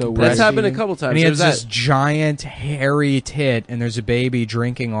man that's so weird. That's happened a breastfeeding, couple times. and he had There's this that- giant hairy tit, and there's a baby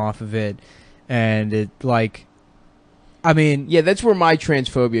drinking off of it, and it like, I mean, Yeah, that's where my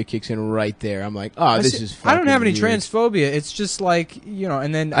transphobia kicks in right there. I'm like, oh, this is. I don't have any fucking weird. transphobia. It's just like, you know,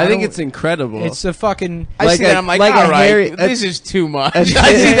 and then I think don't- it's incredible. it's a fucking. I Like see a- that. I'm like, like a all right, hairy- this is too much. a-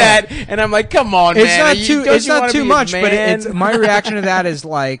 I see that, and I'm like, come on, It's man. not You- too. don't It's you not wanna too be a much, but man? it's my reaction to that is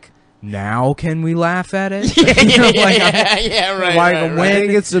like, now can we laugh at it? yeah, You know, yeah, like, yeah, yeah, right. like right, when right. I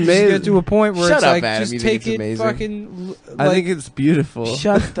think it's you just amazing. get to a point where Shut it's up, like, Adam, just you think take it's it amazing? fucking. I think it's beautiful.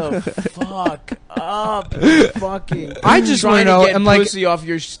 Shut the fuck up, fucking. I just trying wanna know, to get am like- pussy off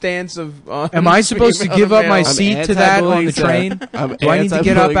your stance of. Am I supposed to female give up my male. seat to that on the anti-bullying train? I'm Do I need to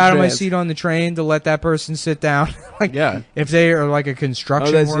get up out of my anti-bullying seat on the train to let that person sit down? Like, Yeah. if they are like a construction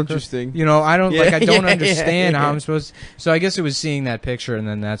Oh, that's worker, interesting. you know, I don't Yeah, like. I don't yeah, understand yeah, how yeah. I'm supposed. So I guess it was seeing that picture, and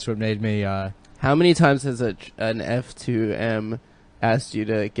then that's what made me. How many times has an F2M asked you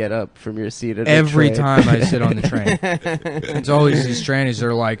to get up from your seat at Every a train? time I sit on the train, it's always these trannies that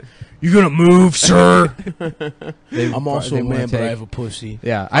are like, "You gonna move, sir?" I'm also they a wanna man, but I take- have a pussy.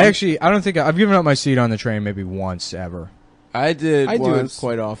 Yeah, I don't think I've given up my seat on the train maybe once ever. I did. I do it once.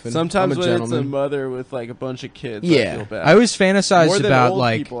 quite often. Sometimes I'm a when it's a gentleman. mother with like a bunch of kids, Yeah. I feel bad. I always fantasized More than about old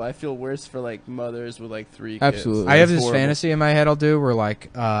like. people. I feel worse for like mothers with like 3 kids. Absolutely. I have It's this horrible. fantasy in my head I'll do where like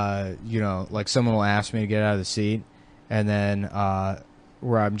you know, like someone will ask me to get out of the seat, and then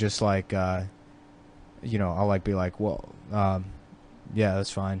where I'm just like you know, I'll like be like, well, yeah,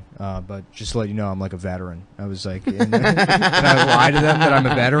 that's fine, but just to let you know, I'm like a veteran. I was like, and I lie to them that I'm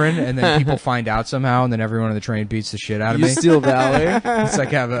a veteran, and then people find out somehow, and then everyone on the train beats the shit out of You me. steal valor. It's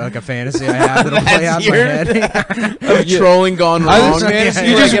like like a fantasy I have that'll play out That's in my your- head. Of trolling gone I wrong. was fantasy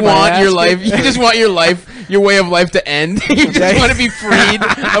You where I just get my want ass your life. kicked. You just want your way of life to end. You just want to be freed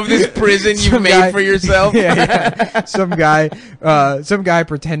of this prison you Some made guy- for yourself. yeah. Some guy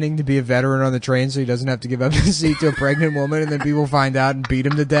pretending to be a veteran on the train so he doesn't have to give up his seat to a pregnant woman, and then people find out and beat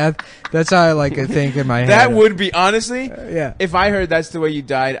him to death. That's how I like to think in my head. That would be honestly. yeah. If I heard that's the way you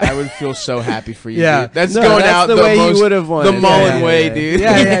died, I would feel so happy for you. Yeah. dude. That's No, going that's out the the way most, you would have wanted. the Mullen yeah, way, yeah. dude.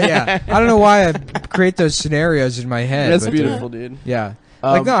 Yeah. I don't know why I create those scenarios in my head. That's but, beautiful, dude. Yeah.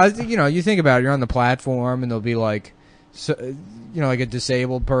 Um, Like no, you know, you think about it. You're on the platform, and there'll be like, so, you know, like a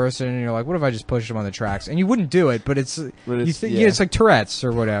disabled person, and you're like, what if I just pushed them on the tracks? And you wouldn't do it, but it's But you it's, think yeah. it's like Tourette's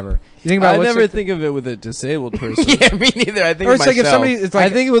or whatever. You think about I what's never like, think of it with a disabled person. yeah, me neither. I think or of it's like if myself. somebody, it's like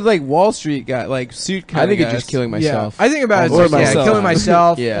I think it with like Wall Street guy, like suit kind I think of it's just killing myself. Yeah, I think about it. Or It's like, myself. killing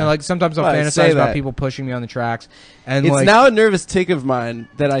myself. Yeah. And like sometimes I'll Well, I say fantasize about that. people pushing me on the tracks. And It's like now a nervous tick of mine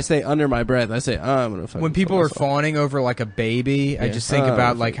that I say under my breath. I say, oh, I'm gonna fucking when people kill are myself. fawning over like a baby, I Yeah. just think Oh,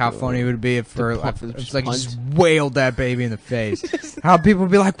 about like how fucking funny it would be if for pu- it's just like punch. just wailed that baby in the face. How people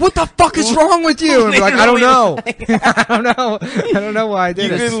would be like, "What the fuck is wrong with you?" And be like, "I don't know, I don't know why I You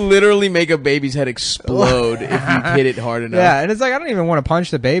did could it." literally make a baby's head explode if you hit it hard enough. Yeah, and it's like I don't even want to punch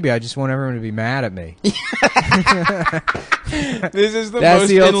the baby. I just want everyone to be mad at me. This is the That's most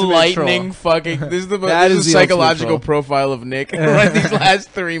the ultimate enlightening fucking. This is the most That this is is the psychological ultimate profile of Nick right these last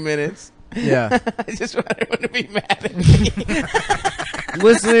 3 minutes. Yeah, I just want everyone to be mad at me.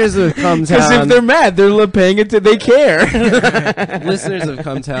 Listeners of Cum Because if Town, they're mad, they're paying it to. They care. listeners of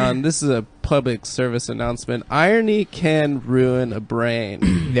Cum Town, this is a public service announcement. Irony can ruin a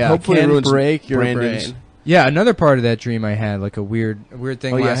brain. yeah. Hopefully it can ruins break your Brandon's. brain. Yeah, another part of that dream I had, like a weird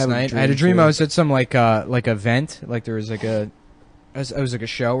thing Oh, yeah, I last have a night. I had a dream, dream too. I was at some like event, like there was like it was like a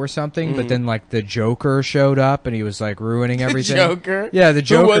show or something, but Mhm. then like the Joker showed up and he was like ruining everything. Joker. Yeah, the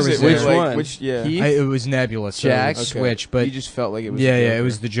Joker Who was it? there. Which Like, one? Which? Yeah. He- It was Nebula, so Jack? it was Okay. Switch, but you just felt like it was. yeah, the it Joker.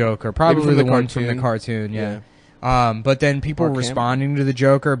 was the Joker, probably from the the one from the cartoon. cartoon. Yeah. But then people Mark were Hamill? responding to the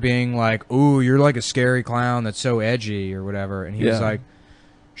Joker, being like, "Ooh, you're like a scary clown that's so edgy or whatever," and he was Yeah. like,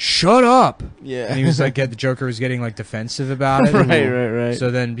 shut up. Yeah. And he was like, the Joker was getting like defensive about it. right.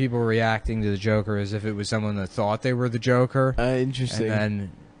 So then people were reacting to the Joker as if it was someone that thought they were the Joker. Interesting. And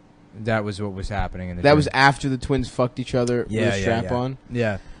then that was what was happening in the That dream. was after the twins fucked each other with a strap on.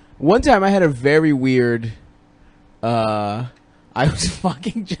 Yeah. One time I had a very weird, I was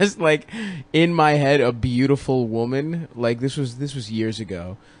fucking just like in my head a beautiful woman. Like this was years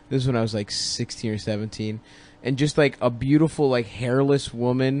ago. This was when I was like 16 or 17. And just like a beautiful like hairless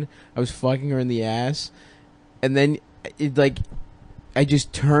woman. I was fucking her in the ass. And then it like I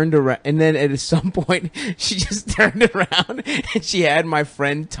just turned around, and then at some point she just turned around and she had my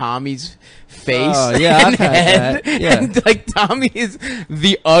friend Tommy's face. Oh, yeah, and I've had head. that. Yeah. And like Tommy is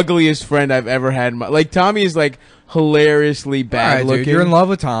the ugliest friend I've ever had. Like Tommy is like hilariously bad All right, looking. dude, you're in love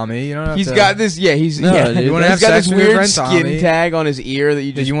with Tommy. You don't have He's to, got this, yeah. He's No, yeah. dude. You wanna He's have got sex this with your weird friend skin Tommy tag on his ear that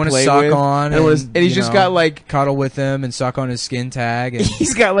you that just you want to play suck with. on, and, and he's you just know, got like cuddle with him and suck on his skin tag. And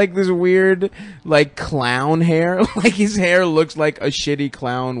he's got like this weird like clown hair. Like his hair looks like a shitty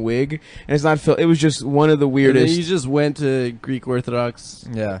clown wig, and it's not. It was just one of the And then weirdest. you just went to Greek Orthodox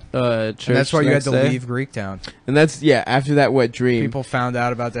yeah, church. and that's why you had to next day. leave Greektown. And that's after that wet dream. People found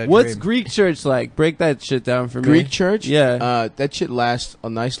out about that. What's dream. Greek church like? Break that shit down for me. Greek church, Yeah. that shit lasts a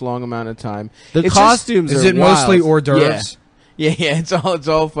nice long amount of time. The It's costumes Is are it mostly wild. hors d'oeuvres? Yeah, it's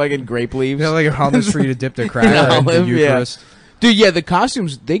all fucking grape leaves. They're like hummus for you to dip the cracker An in the olive, yeah. Eucharist. Dude, yeah, the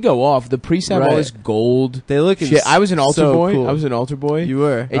costumes they go off. The priests have all Right. this gold. They look Shit, I was an altar so boy. cool. I was an altar boy. You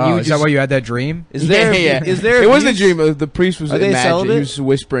were. And Oh, you is just, that why you had that dream? Is there? Yeah. Is there? It wasn't a abuse? dream. The priest was Are they imagining. celibate? He was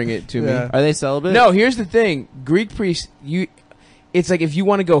whispering it to Yeah. me. Are they celibate? No, here's the thing. Greek priests, it's like if you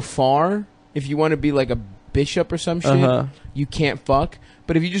want to go far, if you want to be like a bishop or some shit, Uh-huh. you can't fuck.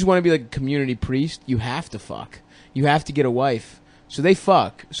 But if you just want to be like a community priest, you have to fuck. You have to get a wife. So they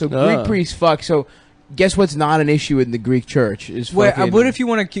fuck. So Greek priests fuck. So guess what's not an issue in the Greek church is Wait, fucking. what if you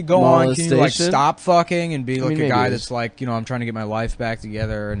want to go on? Can you like molestation? stop fucking and be I like mean, a maybe guy it is. that's like, I'm trying to get my life back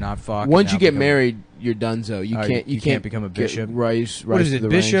together and not fuck. and once now you get become- married, you're donezo. You Oh, can't. you can't become a bishop? Rise What is to it? the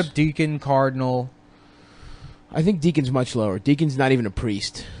Bishop, ranks. deacon, cardinal. I think deacon's much lower. Deacon's not even a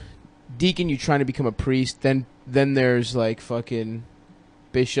priest. Deacon, you're trying to become a priest. Then there's like fucking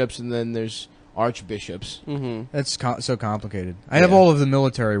bishops, and then there's archbishops. Mm-hmm. That's so complicated. I have Yeah. all of the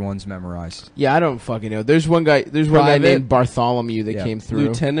military ones memorized. Yeah, I don't fucking know. There's one guy. There's one guy Private? named Bartholomew that Yeah. came through.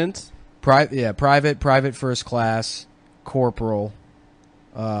 Lieutenant. Private first class, corporal,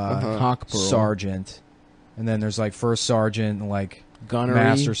 Hockpearl. sergeant, and then there's like first sergeant and like Gunnery.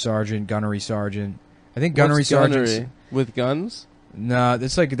 master sergeant, gunnery sergeant. I think What's gunnery sergeants. gunnery? With guns. No,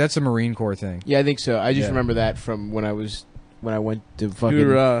 that's a Marine Corps thing. Yeah, I think so. I just Yeah. remember that from when I went to fucking.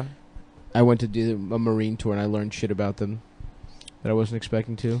 Hoorah. I went to do a Marine tour and I learned shit about them that I wasn't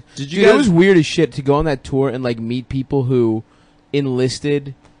expecting to. Did you Dude, it guys? was weird as shit to go on that tour and like meet people who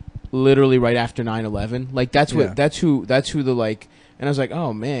enlisted literally right after 9/11. Like that's Yeah. that's who the like. And I was like,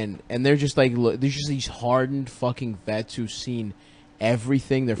 oh man, and they're just like there's just these hardened fucking vets who've seen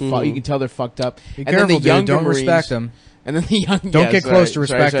everything. They're you can tell they're fucked up. Be And careful, then the dude. younger Don't Marines- respect them. And then the young Don't get close to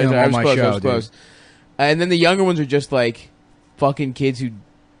respecting them I on was my close, I show, was close. And then the younger ones are just like fucking kids who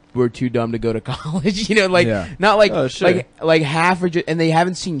were too dumb to go to college. Like Yeah. not like Oh, sure. like half are just, and they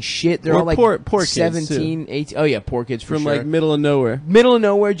haven't seen shit. They're Or all like poor kids, 17, 18. Oh yeah, poor kids for From sure. like middle of nowhere. Middle of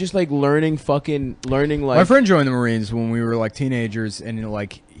nowhere, just like learning like My friend joined the Marines when we were like teenagers, and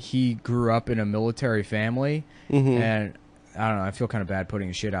like he grew up in a military family, Mm-hmm. and I don't know. I feel kind of bad putting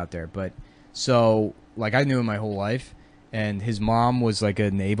his shit out there, but so like I knew him my whole life, and his mom was like a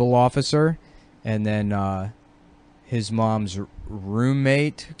naval officer, and then his mom's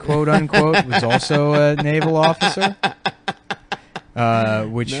roommate, quote unquote, was also a naval officer.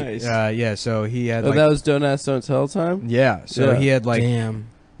 Which Nice. yeah, so he had Oh, like that was Don't Ask, Don't Tell time. yeah, so Yeah. he had like damn,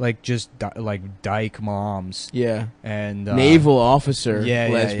 just like dyke moms yeah, and naval officer yeah,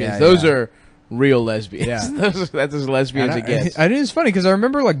 yeah, lesbians. yeah, Those yeah. are real lesbians. Yeah. That's as lesbian as it gets. I it's funny because I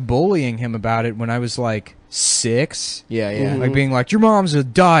remember like bullying him about it when I was like 6, Yeah, yeah. Mhm. like being like, "Your mom's a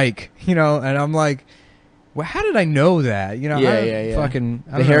dyke," and I'm like, "Well, how did I know that?" Yeah, yeah. Fucking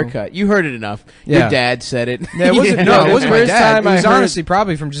I The don't know. haircut. You heard it enough. Yeah. Your dad said it. Yeah, it wasn't. Yeah. No, it wasn't my First dad. time It was I heard- honestly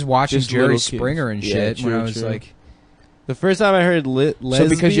probably from just watching Just Jerry little kids. Springer and Yeah, shit when true, I was true. like, The first time I heard lesbian. So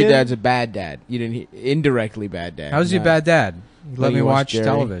because your dad's a bad dad, you didn't indirectly bad dad. "How's your Not- bad dad? He let Letting me you watch watch Jerry.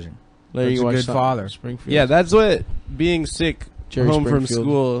 television." letting That's you a watch good some- father. Springfield. Yeah, that's what being sick Jerry home from Springfield.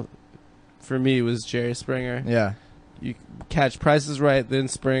 school for me was Jerry Springer. Yeah, You catch Prices Right, then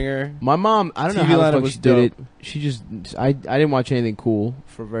Springer. My mom, I don't know TV how the lineup fuck was she did it. dope. She just, I didn't watch anything cool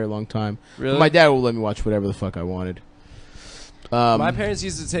for a very long time. Really? My dad will let me watch whatever the fuck I wanted. My parents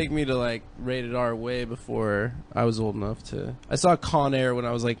used to take me to like rated R way before I was old enough to. I saw Con Air when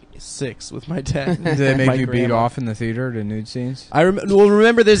I was like 6 with my dad. Did they make My you beat grandma. off in the theater to nude scenes?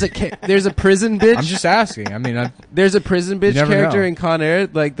 Remember there's a prison bitch. I'm just asking. I mean, There's a prison bitch never character know. in Con Air.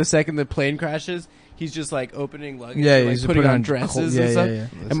 Like the second the plane crashes, he's just like opening luggage, yeah, and, like, he's putting on dresses and stuff. Yeah.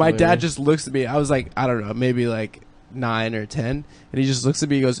 And my dad just looks at me. I was like, I don't know, maybe like 9 or 10, and he just looks at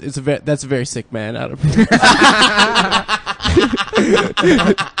me. He goes, "That's a very sick man." Out of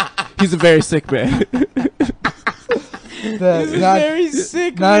he's a very sick man. He's very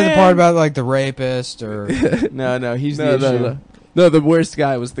sick. Not man. the part about like the rapist or No, he's No, the issue. no, the worst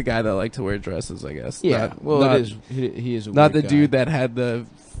guy was the guy that liked to wear dresses, I guess. Yeah, Not- well, not- it is. He is a Not the weird guy. dude that had the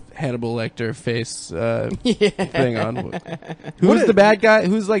Hannibal Lecter face thing on. What Who's is- the bad guy?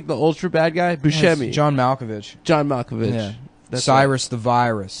 Who's like the ultra bad guy? Buscemi. John Malkovich. John Malkovich. Yeah. That's Cyrus the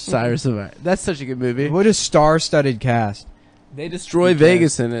Virus. Cyrus of Iron. That's such a good movie. What a star-studded cast. They destroy Okay.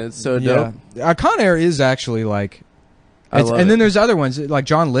 Vegas in it. It's so dope. Con Air is actually like, I love and then it. there's other ones like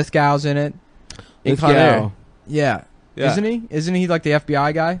John Lithgow's in it. In Lithgow. Con Air. Yeah. Yeah. Isn't he? Isn't he like the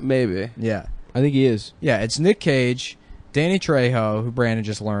FBI guy? Maybe. Yeah. I think he is. Yeah, it's Nick Cage, Danny Trejo, who Brandon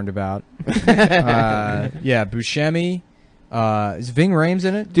just learned about. Yeah, Buscemi. Is Ving Rhames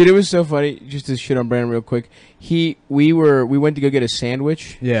in it? Dude, it was so funny. Just to shit on Brandon real quick. We went to go get a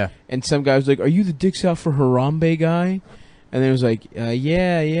sandwich, Yeah. and some guy was like, "Are you the Dicks Out for Harambe guy?" And then it was like,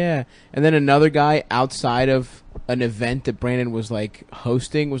 yeah. And then another guy outside of an event that Brandon was like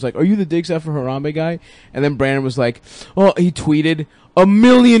hosting was like, "Are you the Dicks Out for Harambe guy?" And then Brandon was like, "Oh," he tweeted, "1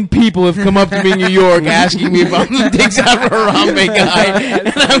 million people have come up to me in New York asking me if I'm the Dicks Out for Harambe guy." And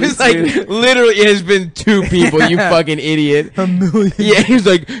I was like, literally, it has been 2 people, you fucking idiot. 1 million. Yeah, he was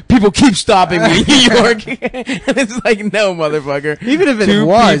like, "People keep stopping me in New York." And it's like, no, motherfucker. Even if it 2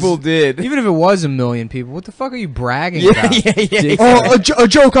 was, people did. even if it was 1 million people, what the fuck are you bragging Yeah, about? yeah. Oh, a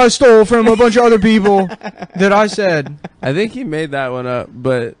joke I stole from a bunch of other people that I said. I think he made that one up,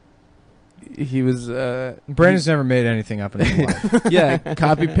 but he was Brandon's never made anything up in his life. yeah,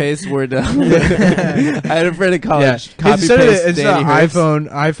 copy paste word. I had a friend in college. Copy Instead paste of Danny Hurst.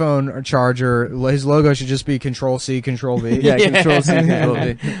 iPhone charger, his logo should just be Control C, Control V. Yeah, Control C, Control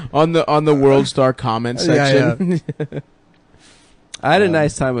V. on the World Star comment section. Yeah, I had a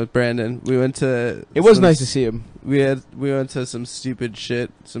nice time with Brandon. We went to. It was nice to see him. We went to some stupid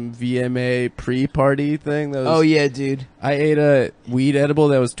shit, some VMA pre-party thing. That was, yeah, dude. I ate a weed edible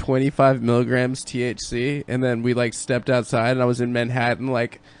that was 25 milligrams THC, and then we like stepped outside, and I was in Manhattan,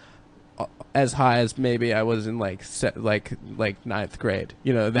 like as high as maybe I was in like ninth grade,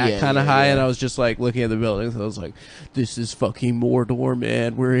 you know, that Yeah, kind of yeah, high. yeah. And I was just like looking at the buildings, and I was like, "This is fucking Mordor,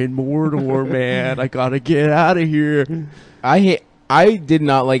 man. We're in Mordor, man. I gotta get out of here." I did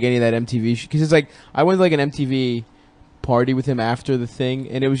not like any of that MTV shit because it's like I went to like an MTV party with him after the thing,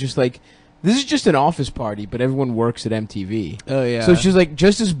 and it was just like, this is just an office party, but everyone works at MTV. Oh yeah. So it's just like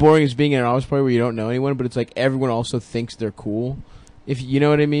just as boring as being at an office party where you don't know anyone, but it's like everyone also thinks they're cool. If you know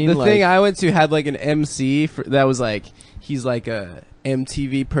what I mean. The like, thing I went to had like an MC that was like, he's like a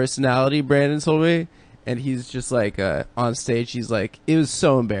MTV personality, Brandon told me, and he's just like on stage, he's like, it was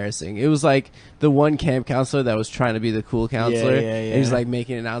so embarrassing. It was like the one camp counselor that was trying to be the cool counselor, Yeah. and he's like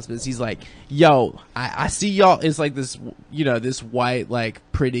making announcements. He's like, "Yo, I see y'all." It's like this, you know, this white like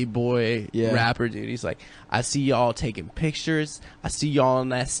pretty boy rapper dude. He's like, "I see y'all taking pictures. I see y'all on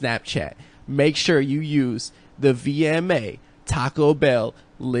that Snapchat. Make sure you use the VMA Taco Bell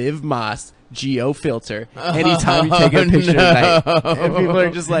Live Moss Geo filter anytime you take a picture at night." And people are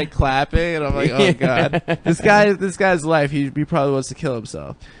just like clapping, and I'm like, "Oh god, this guy's life. He probably wants to kill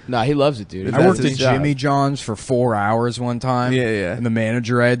himself." Nah, he loves it, dude. That's I worked his at job. Jimmy John's for 4 hours one time. Yeah. And the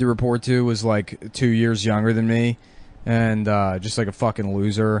manager I had to report to was like 2 years younger than me, and just like a fucking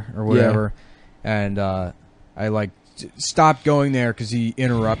loser or whatever. And I like stopped going there because he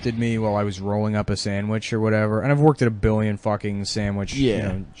interrupted me while I was rolling up a sandwich or whatever. And I've worked at a billion fucking sandwich,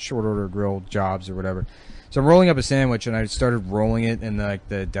 short order grill jobs or whatever. So I'm rolling up a sandwich, and I started rolling it in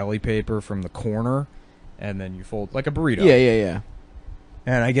the deli paper from the corner, and then you fold like a burrito. Yeah.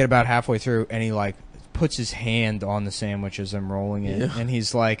 And I get about halfway through, and he like puts his hand on the sandwich as I'm rolling it, and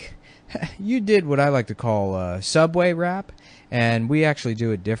he's like, "You did what I like to call a Subway wrap, and we actually do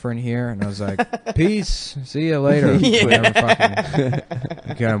it different here." And I was like, "Peace, see you later." Whatever,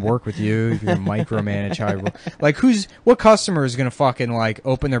 fucking, gonna work with you. You're gonna micromanage how I roll. Like, what customer is gonna fucking like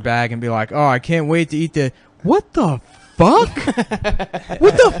open their bag and be like, "Oh, I can't wait to eat the what the." fuck?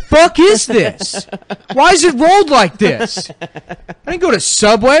 What the fuck is this? Why is it rolled like this? I didn't go to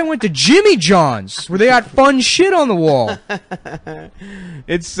Subway. I went to Jimmy John's where they got fun shit on the wall.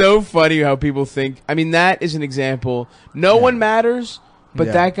 It's so funny how people think. I mean, that is an example. No one matters, but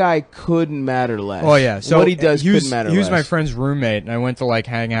Yeah. that guy couldn't matter less. Oh yeah, so what he does couldn't matter He was less. my friend's roommate, and I went to like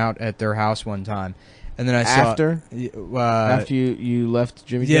hang out at their house one time, and then I saw After you left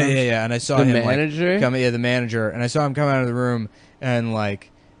Jimmy yeah, John's? yeah, and I saw The him manager? like come, yeah, the manager, and I saw him come out of the room, and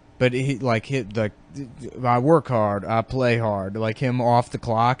like, but he like hit like, I work hard, I play hard, like him off the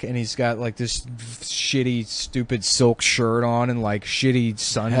clock, and he's got like this shitty, stupid silk shirt on and like shitty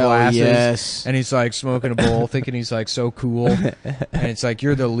sunglasses, yes. and he's like smoking a bowl, thinking he's like so cool, and it's like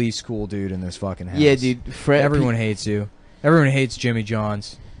you're the least cool dude in this fucking house. Yeah, dude. Everyone hates you. Everyone hates Jimmy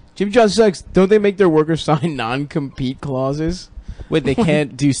John's. Jimmy John's sucks. Don't they make their workers sign non-compete clauses? Wait, they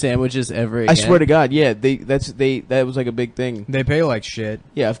can't do sandwiches ever again? I swear to God, yeah. That was like a big thing. They pay like shit.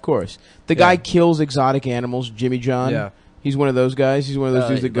 Yeah, of course. The guy Yeah. kills exotic animals. Jimmy John. Yeah. He's one of those guys. He's one of those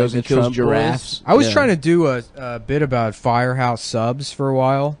dudes that like goes the and kills Trump giraffes. boys? I was Yeah. trying to do a bit about Firehouse Subs for a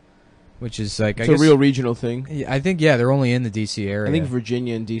while, which is like It's I guess, a real regional thing. I think they're only in the DC area. I think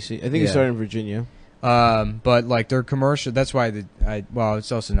Virginia and DC. I think Yeah. it started in Virginia. But like their commercial. That's why well,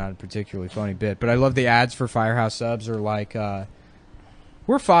 it's also not a particularly funny bit, but I love the ads for Firehouse Subs are like,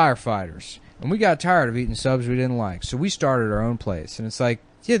 we're firefighters and we got tired of eating subs we didn't like, so we started our own place. And it's like,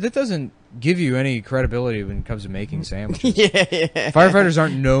 yeah, that doesn't give you any credibility when it comes to making sandwiches. yeah. Firefighters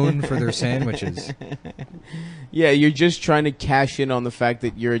aren't known for their sandwiches. Yeah, you're just trying to cash in on the fact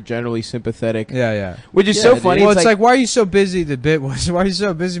that you're generally sympathetic. Yeah, yeah. Which is Yeah, so dude. funny. Well, it's like, why are you so busy? The bit was, why are you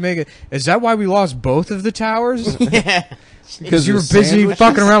so busy making? Is that why we lost both of the towers? yeah. Because you were of busy sandwiches?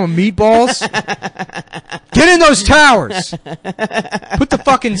 fucking around with meatballs. Get in those towers. Put the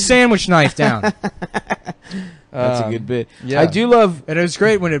fucking sandwich knife down. That's a good bit. yeah. I do love. And it was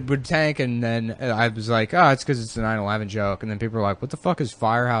great when it would tank, and then I was like, oh, it's because it's the 9/11 joke. And then people were like, what the fuck is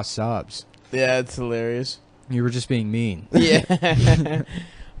Firehouse Subs? Yeah, it's hilarious. You were just being mean. Yeah.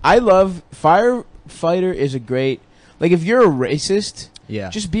 I love firefighter is a great. Like, if you're a racist, Yeah.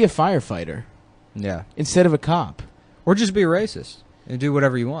 just be a firefighter Yeah. instead of a cop. Or just be a racist and do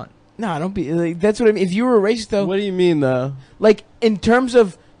whatever you want. No, don't be. Like, that's what I mean. If you were a racist, though, What do you mean, though? like in terms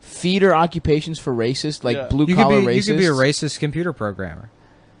of feeder occupations for racists, like Yeah. blue You collar could racists. be, you could be a racist computer programmer.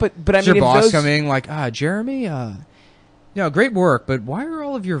 But I Is mean, your if boss those, coming like, Jeremy, great work, but why are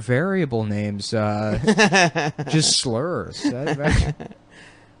all of your variable names just slurs?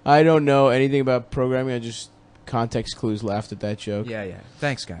 I don't know anything about programming. I just context clues laughed at that joke. Yeah.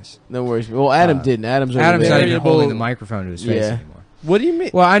 Thanks, guys. No worries. Well, Adam didn't. Adam's over Adam's there. not even Variable- holding the microphone to his face Yeah. anymore. What do you mean?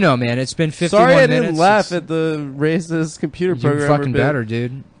 Well, I know, man. It's been 51 Sorry I minutes. didn't laugh It's- at the racist computer You're programmer fucking bit. better,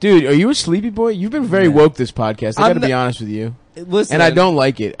 dude. Dude, are you a sleepy boy? You've been very Yeah. woke this podcast. I I'm got to be not- honest with you. Listen, And I don't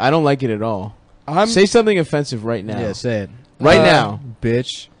like it. I don't like it at all. I'm Say something offensive right now. Yeah, say it. Right now.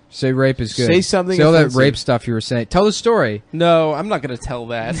 Bitch. Say rape is good. Say something Say all that offensive. rape stuff you were saying. Tell the story. no. I'm not gonna tell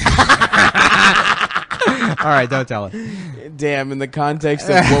that. All right, don't tell it. Damn, in the context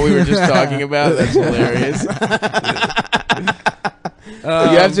of what we were just talking about, that's hilarious. You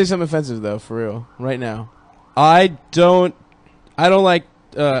have to say something offensive, though, for real. Right now. I don't like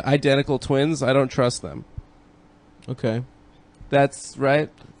identical twins. I don't trust them. Okay. That's right.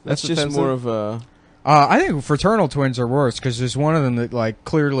 That's just offensive? more of a... I think fraternal twins are worse because there's one of them that like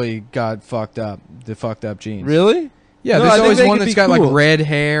clearly got fucked up. The fucked up genes. Really? Yeah, No, I there's think always they one could that's be got cool. like red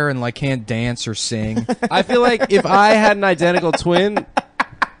hair and like can't dance or sing. I feel like if I had an identical twin,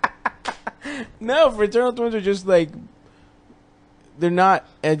 No, fraternal twins are just like... They're not...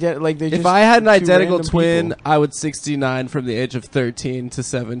 like they're if just I had an two identical random twin, people. I would 69 from the age of 13 to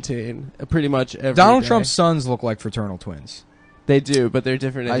 17. Pretty much every Donald day. Trump's sons look like fraternal twins. They do, but they're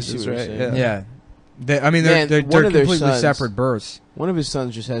different I ages, see what you're right? saying. Yeah. I mean, Man, they're one of their completely sons- separate births. One of his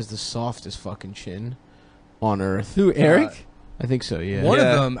sons just has the softest fucking chin on earth. Who, Eric? I think so, yeah. One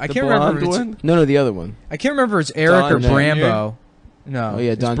Yeah, of them, I the can't remember. blonde If it's, one? No, the other one. I can't remember if it's Eric Don or Jr.? Brambo. No, Oh,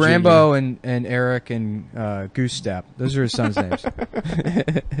 yeah, it's Don Brambo and Eric and Goose Step. Those are his sons' names.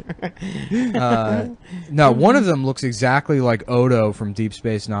 No, one of them looks exactly like Odo from Deep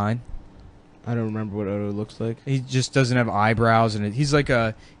Space Nine. I don't remember what Odo looks like. He just doesn't have eyebrows, and he's like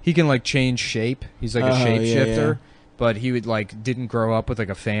he can like change shape. He's like a Oh, shapeshifter, yeah. but he would like didn't grow up with like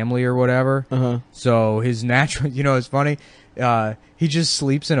a family or whatever. Uh-huh. So his natural, it's funny. He just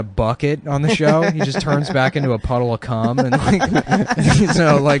sleeps in a bucket on the show. He just turns back into a puddle of cum, and like,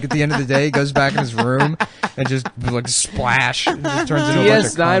 so like at the end of the day, he goes back in his room and just like splash. And just turns into a bunch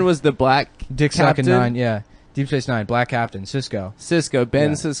of DS9 cum. was the black Dick Sucking Captain? 9, yeah. Deep Space Nine, Black Captain, Cisco, Cisco, Ben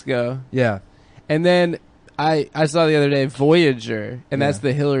Yeah. Cisco. yeah. And then I saw the other day Voyager, and Yeah. that's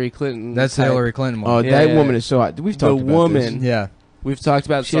the Hillary Clinton. That's the type. Hillary Clinton one. Oh, Yeah. that woman is so hot. We've The talked about woman. this. Yeah. We've talked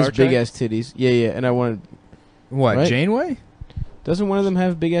about She Star has Trek. big ass titties. Yeah, and I wanted. What? Right? Janeway? Doesn't one of them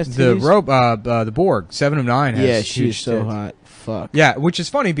have big ass The titties? the Borg 7 of 9 has Yeah, she's huge so tits. hot. Fuck. Yeah, which is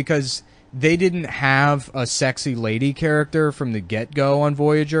funny because they didn't have a sexy lady character from the get-go on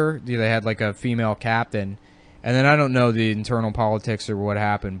Voyager. They had like a female captain. And then I don't know the internal politics or what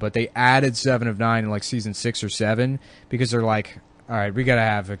happened, but they added 7 of 9 in like season 6 or 7 because they're like, all right, we got to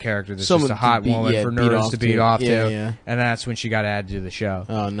have a character that's Someone just a to hot beat- woman yeah, for beat nerds off to beat to. off Yeah, to. yeah. And that's when she got added to the show.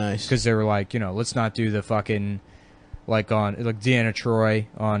 Oh, nice. Because they were like, let's not do the fucking, like Deanna Troy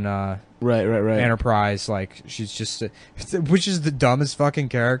on Right. Enterprise, like she's just, which is the dumbest fucking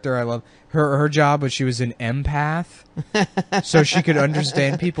character. I love her job, but she was an empath, so she could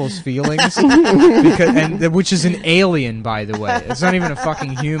understand people's feelings, which is an alien, by the way. It's not even a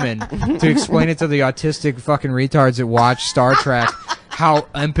fucking human. To explain it to the autistic fucking retards that watch Star Trek, how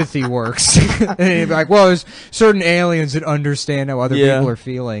empathy works. And you'd be like, well, there's certain aliens that understand how other Yeah. people are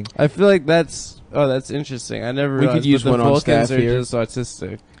feeling. I feel like that's interesting. I never We could realized, use but the one on Vulcans staff are here. just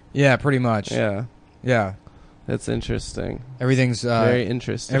autistic. Yeah, pretty much. Yeah, Yeah. that's interesting. Everything's Very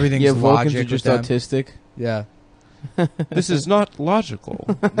interesting. everything's Yeah, Vulcans logic are just with them. autistic. Yeah. This is not logical.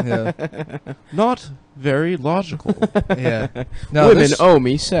 Yeah. Not very logical. Yeah. No, Women those, owe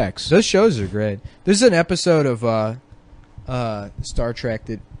me sex. those shows are great. There's an episode of Star Trek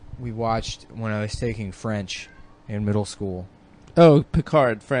that we watched when I was taking French in middle school. Oh,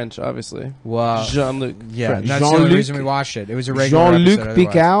 Picard, French, obviously. Wow. Jean-Luc. Yeah, French. that's the only Jean-Luc- reason we watched it. It was a regular Jean-Luc episode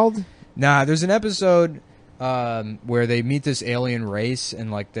otherwise. Picard? Nah, there's an episode where they meet this alien race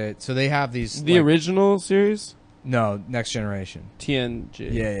and like so they have these The like, original series? No, Next Generation.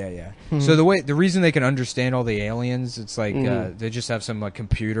 TNG. Yeah. Hmm. So the reason they can understand all the aliens, it's like Mhm. they just have some like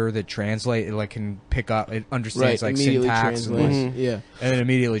computer that can pick up, it understands Right, like immediately syntax and, translates. Mhm. Yeah. and then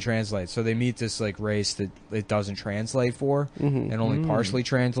immediately translates. So they meet this like race that it doesn't translate for, Mm-hmm. and only partially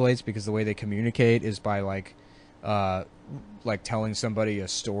translates because the way they communicate is by like telling somebody a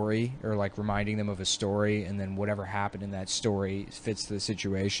story or like reminding them of a story, and then whatever happened in that story fits the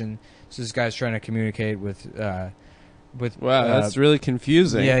situation. So this guy's trying to communicate with Wow, that's really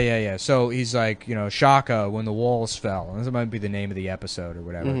confusing. yeah. So he's like, Shaka when the walls fell. And that might be the name of the episode or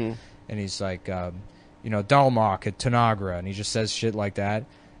whatever. Mhm. And he's like, Dalmok at Tanagra, and he just says shit like that.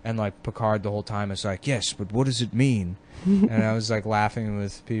 And like Picard the whole time is like, yes, but what does it mean? And I was like laughing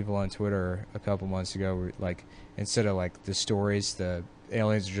with people on Twitter a couple months ago, where, like instead of like the stories, the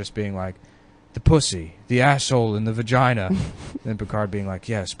aliens are just being like, the pussy, the asshole, and the vagina. And then Picard being like,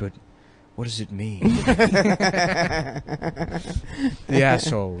 yes, but what does it mean? The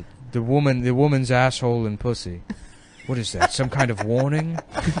asshole, the woman's asshole and pussy. What is that? Some kind of warning?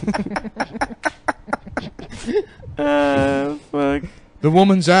 Fuck. The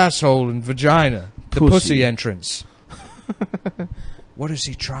woman's asshole and vagina. The Pussy. pussy entrance. What is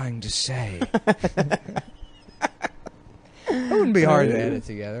he trying to say? That wouldn't be hard to edit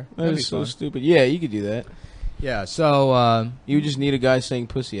together. That That'd be is so fun. stupid. Yeah, you could do that. Yeah, so, You would just need a guy saying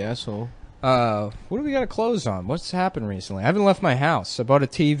pussy asshole. what do we got to close on? What's happened recently? I haven't left my house. I bought a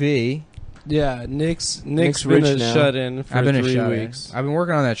TV. Yeah, Nick's Nick's been rich a now. shut-in for I've been 3 a weeks. I've been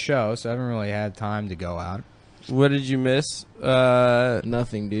working on that show, so I haven't really had time to go out. What did you miss?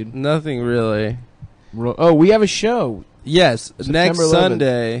 Nothing, dude. Nothing really. Oh, we have a show. Yes, September next 11th.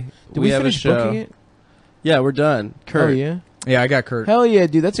 Sunday Did we have a finish show. booking it? Yeah, we're done. Kurt, Oh, yeah. Yeah, I got Kurt. Hell yeah,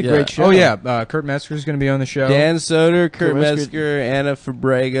 dude. That's a Yeah. great show. Oh, yeah, Kurt Metzger's going to be on the show. Dan Soder, Kurt Kurt Metzger. Metzger, Anna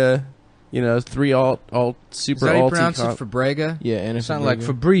Fabrega. 3 alt super Is that how you alty pronounce it? comp- Fabrega? Yeah, and It sounded like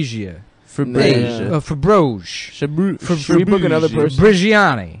Fabrizia. Fabrega. No. Fabroge. Should we book another person?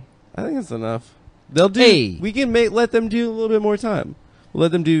 Fabrigiani. I think that's enough. They'll do. Hey. We can let them do a little bit more time. We'll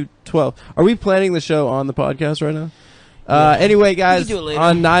let them do 12. Are we planning the show on the podcast right now? Anyway, guys, do it later.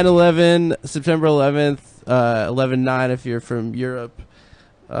 on 9/11, September 11th, 11/9 if you're from Europe,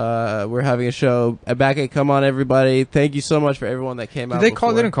 we're having a show back at Come On Everybody. Thank you so much for everyone that came out. They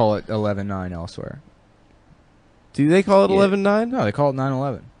before. didn't call it 11-9 elsewhere. Do they call it Yeah. 11/9? No, they call it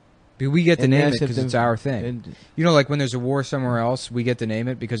 9/11. We get to And name that's it because if it's the- our thing. And Like when there's a war somewhere else, we get to name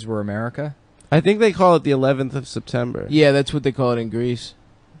it because we're America. I think they call it the 11th of September. yeah, that's what they call it in Greece.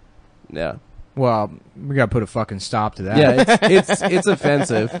 Yeah. Well, we got to put a fucking stop to that. Yeah, it's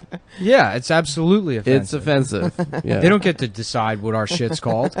offensive. Yeah, it's absolutely offensive. It's offensive. Yeah. They don't get to decide what our shit's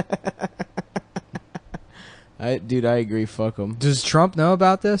called. Dude, I agree. Fuck them. Does Trump know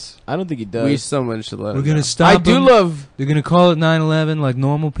about this? I don't think he does. Someone should let We're him gonna know. stop. I do them. love. They're gonna call it 9/11 like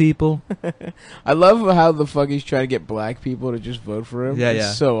normal people. I love how the fuck he's trying to get black people to just vote for him. Yeah, It's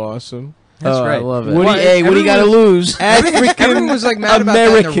yeah. so awesome. That's I right. love it. What do What do you got to lose? Everyone was like mad about that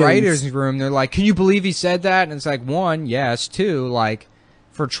in the Americans. writers' room. They're like, "Can you believe he said that?" And it's like, one, yes. Two, like,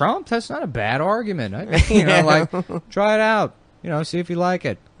 for Trump, that's not a bad argument. Like, try it out. See if you like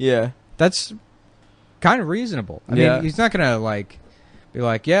it. Yeah. That's kind of reasonable. I mean, he's not gonna like be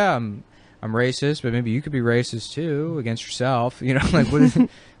like, "Yeah, I'm racist," but maybe you could be racist too against yourself. Like,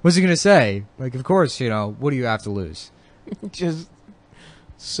 what's he gonna say? Like, of course, what do you have to lose? Just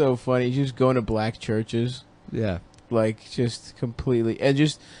so funny. Just going to black churches. Yeah. Like, just completely. And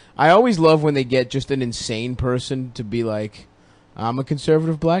just, I always love when they get just an insane person to be like, I'm a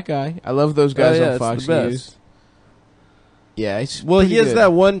conservative black guy. I love those guys on Fox News. Yeah, it's Well, he has good.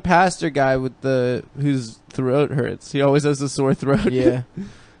 that one pastor guy with whose throat hurts. He always has a sore throat. Yeah.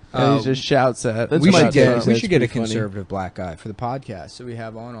 And he just shouts at. That's we my should get guess. we That's should get a pretty funny. conservative black guy for the podcast, so we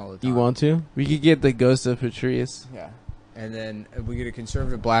have on all the time. You want to? We could get the ghost of Patrice. Yeah. And then we get a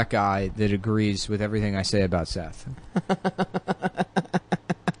conservative black guy that agrees with everything I say about Seth.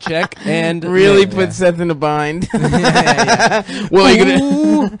 Check and Really Yeah. put Seth in a bind. Yeah. Well, you're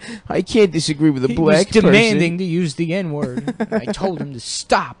gonna. I can't disagree with a He black was demanding person. to use the N-word. I told him to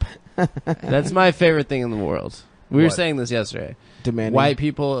stop. That's my favorite thing in the world. We were What? saying this yesterday. Demanding. White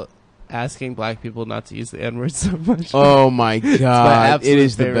people asking black people not to use the N-word so much. Oh my It's my god! absolute It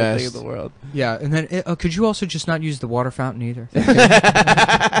is the favorite thing best. in the world. Yeah, and then could you also just not use the water fountain either?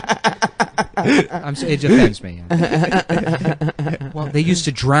 It offends me. Well, they used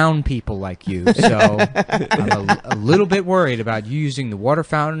to drown people like you, so I'm a little bit worried about you using the water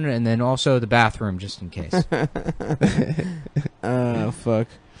fountain and then also the bathroom just in case. Oh fuck.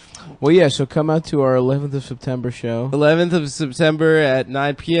 Well, yeah. So come out to our 11th of September show. 11th of September at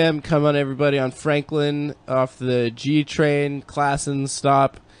 9 p.m. Come on, everybody, on Franklin off the G train, Classen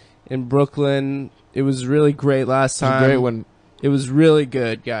stop in Brooklyn. It was really great last It's a time. great one. It was really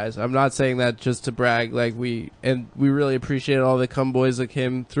good, guys. I'm not saying that just to brag. Like we really appreciate all the Cum boys that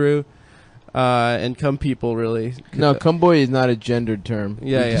came through, and Cum people really. No, cum boy is not a gendered term.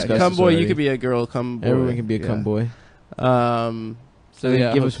 Yeah, We yeah. discussed Cum this boy, you already. could be a girl. Cum boy. Everyone can be a Yeah. cum boy. So And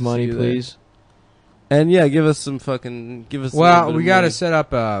yeah, give hope us to see money, you there. please. And yeah, give us some fucking. Give us. a little Well, bit we of got to money. set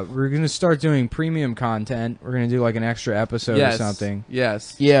up. We're going to start doing premium content. We're going to do like an extra episode Yes. or something.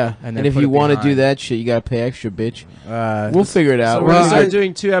 Yes. Yeah, And and, then if put you it want to do behind. that shit, you gotta pay extra, bitch. We'll We'll figure it out. So We're we're gonna gonna start get-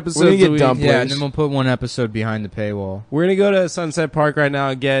 doing 2 episodes. we're gonna get a week. dumplings. yeah, and then we'll put one episode behind the paywall. We're gonna go to Sunset Park right now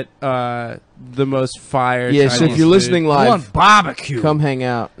and get the most fire. Yeah, so if Chinese you're food. listening I live, want barbecue. come hang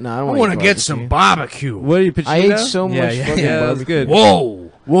out. No, I I don't want want to get some barbecue. What are you? Pacino? I ate so Yeah, much yeah, fucking yeah, that's barbecue. good.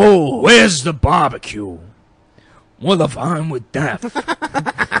 Whoa, whoa, where's the barbecue? What if I'm with death? What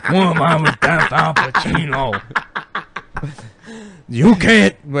if I'm with death, Al Pacino? You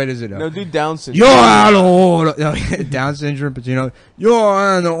can't. What is it? No, do Down syndrome. You're out of order. No, Down syndrome, but You're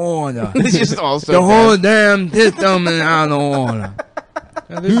out of order. It's just also The whole damn system is out of order.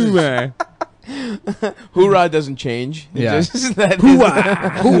 Hoorah doesn't change. It Yeah. just- that is-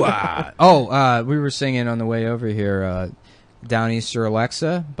 Hooah, hooah. Oh, we were singing on the way over here. Down Easter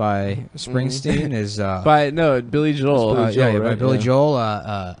Alexa by Springsteen is By Billy Joel. Billy yeah, Joel, by right? Billy Yeah.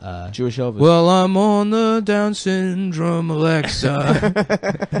 Joel. Jewish Elvis. Well, I'm on the Down syndrome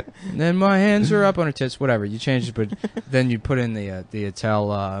Alexa. And then my hands are up on her tits. Whatever you change it, but then you put in the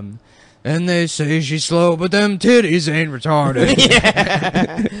Attell. And they say she's slow, but them titties ain't retarded.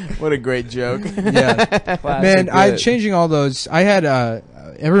 What a great joke. Yeah, man, I changing all those. I had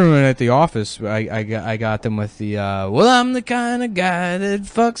everyone at the office. I got them with the well, I'm the kind of guy that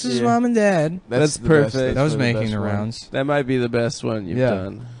fucks his Yeah. mom and dad. That's the perfect. best. That was one of making best the ones. rounds. That might be the best one you've Yeah.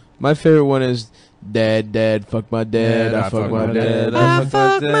 done. My favorite one is Dad, fuck my dad. I fuck my dad. I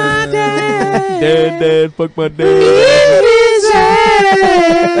fuck my Dad, fuck my dad.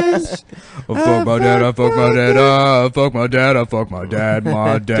 I fuck my dad, I fuck my dad, I fuck my dad, I fuck my dad,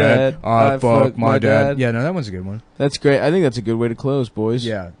 my dad, I fuck my dad. Yeah, no, that one's a good one. That's great. I think that's a good way to close, boys.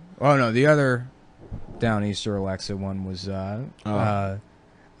 Yeah. Oh no, the other Down Easter Alexa one was well,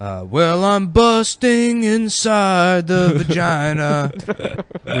 I'm busting inside the vagina,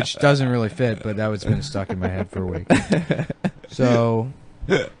 which doesn't really fit, but that was been stuck in my head for a week. So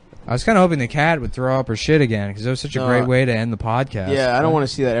I was kind of hoping the cat would throw up her shit again because it was such a great way to end the podcast. Yeah, I don't want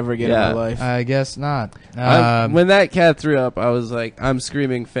to see that ever again in Yeah. my life. I guess not. When that cat threw up, I was like, I'm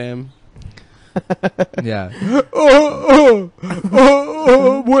screaming, fam. Yeah.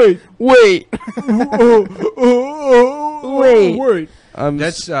 Wait. Wait.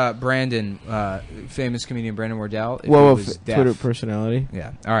 That's Brandon, famous comedian Brandon Wardell. If he Whoa, was deaf. Twitter personality.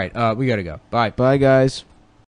 Yeah. All right. We got to go. Bye. Bye, guys.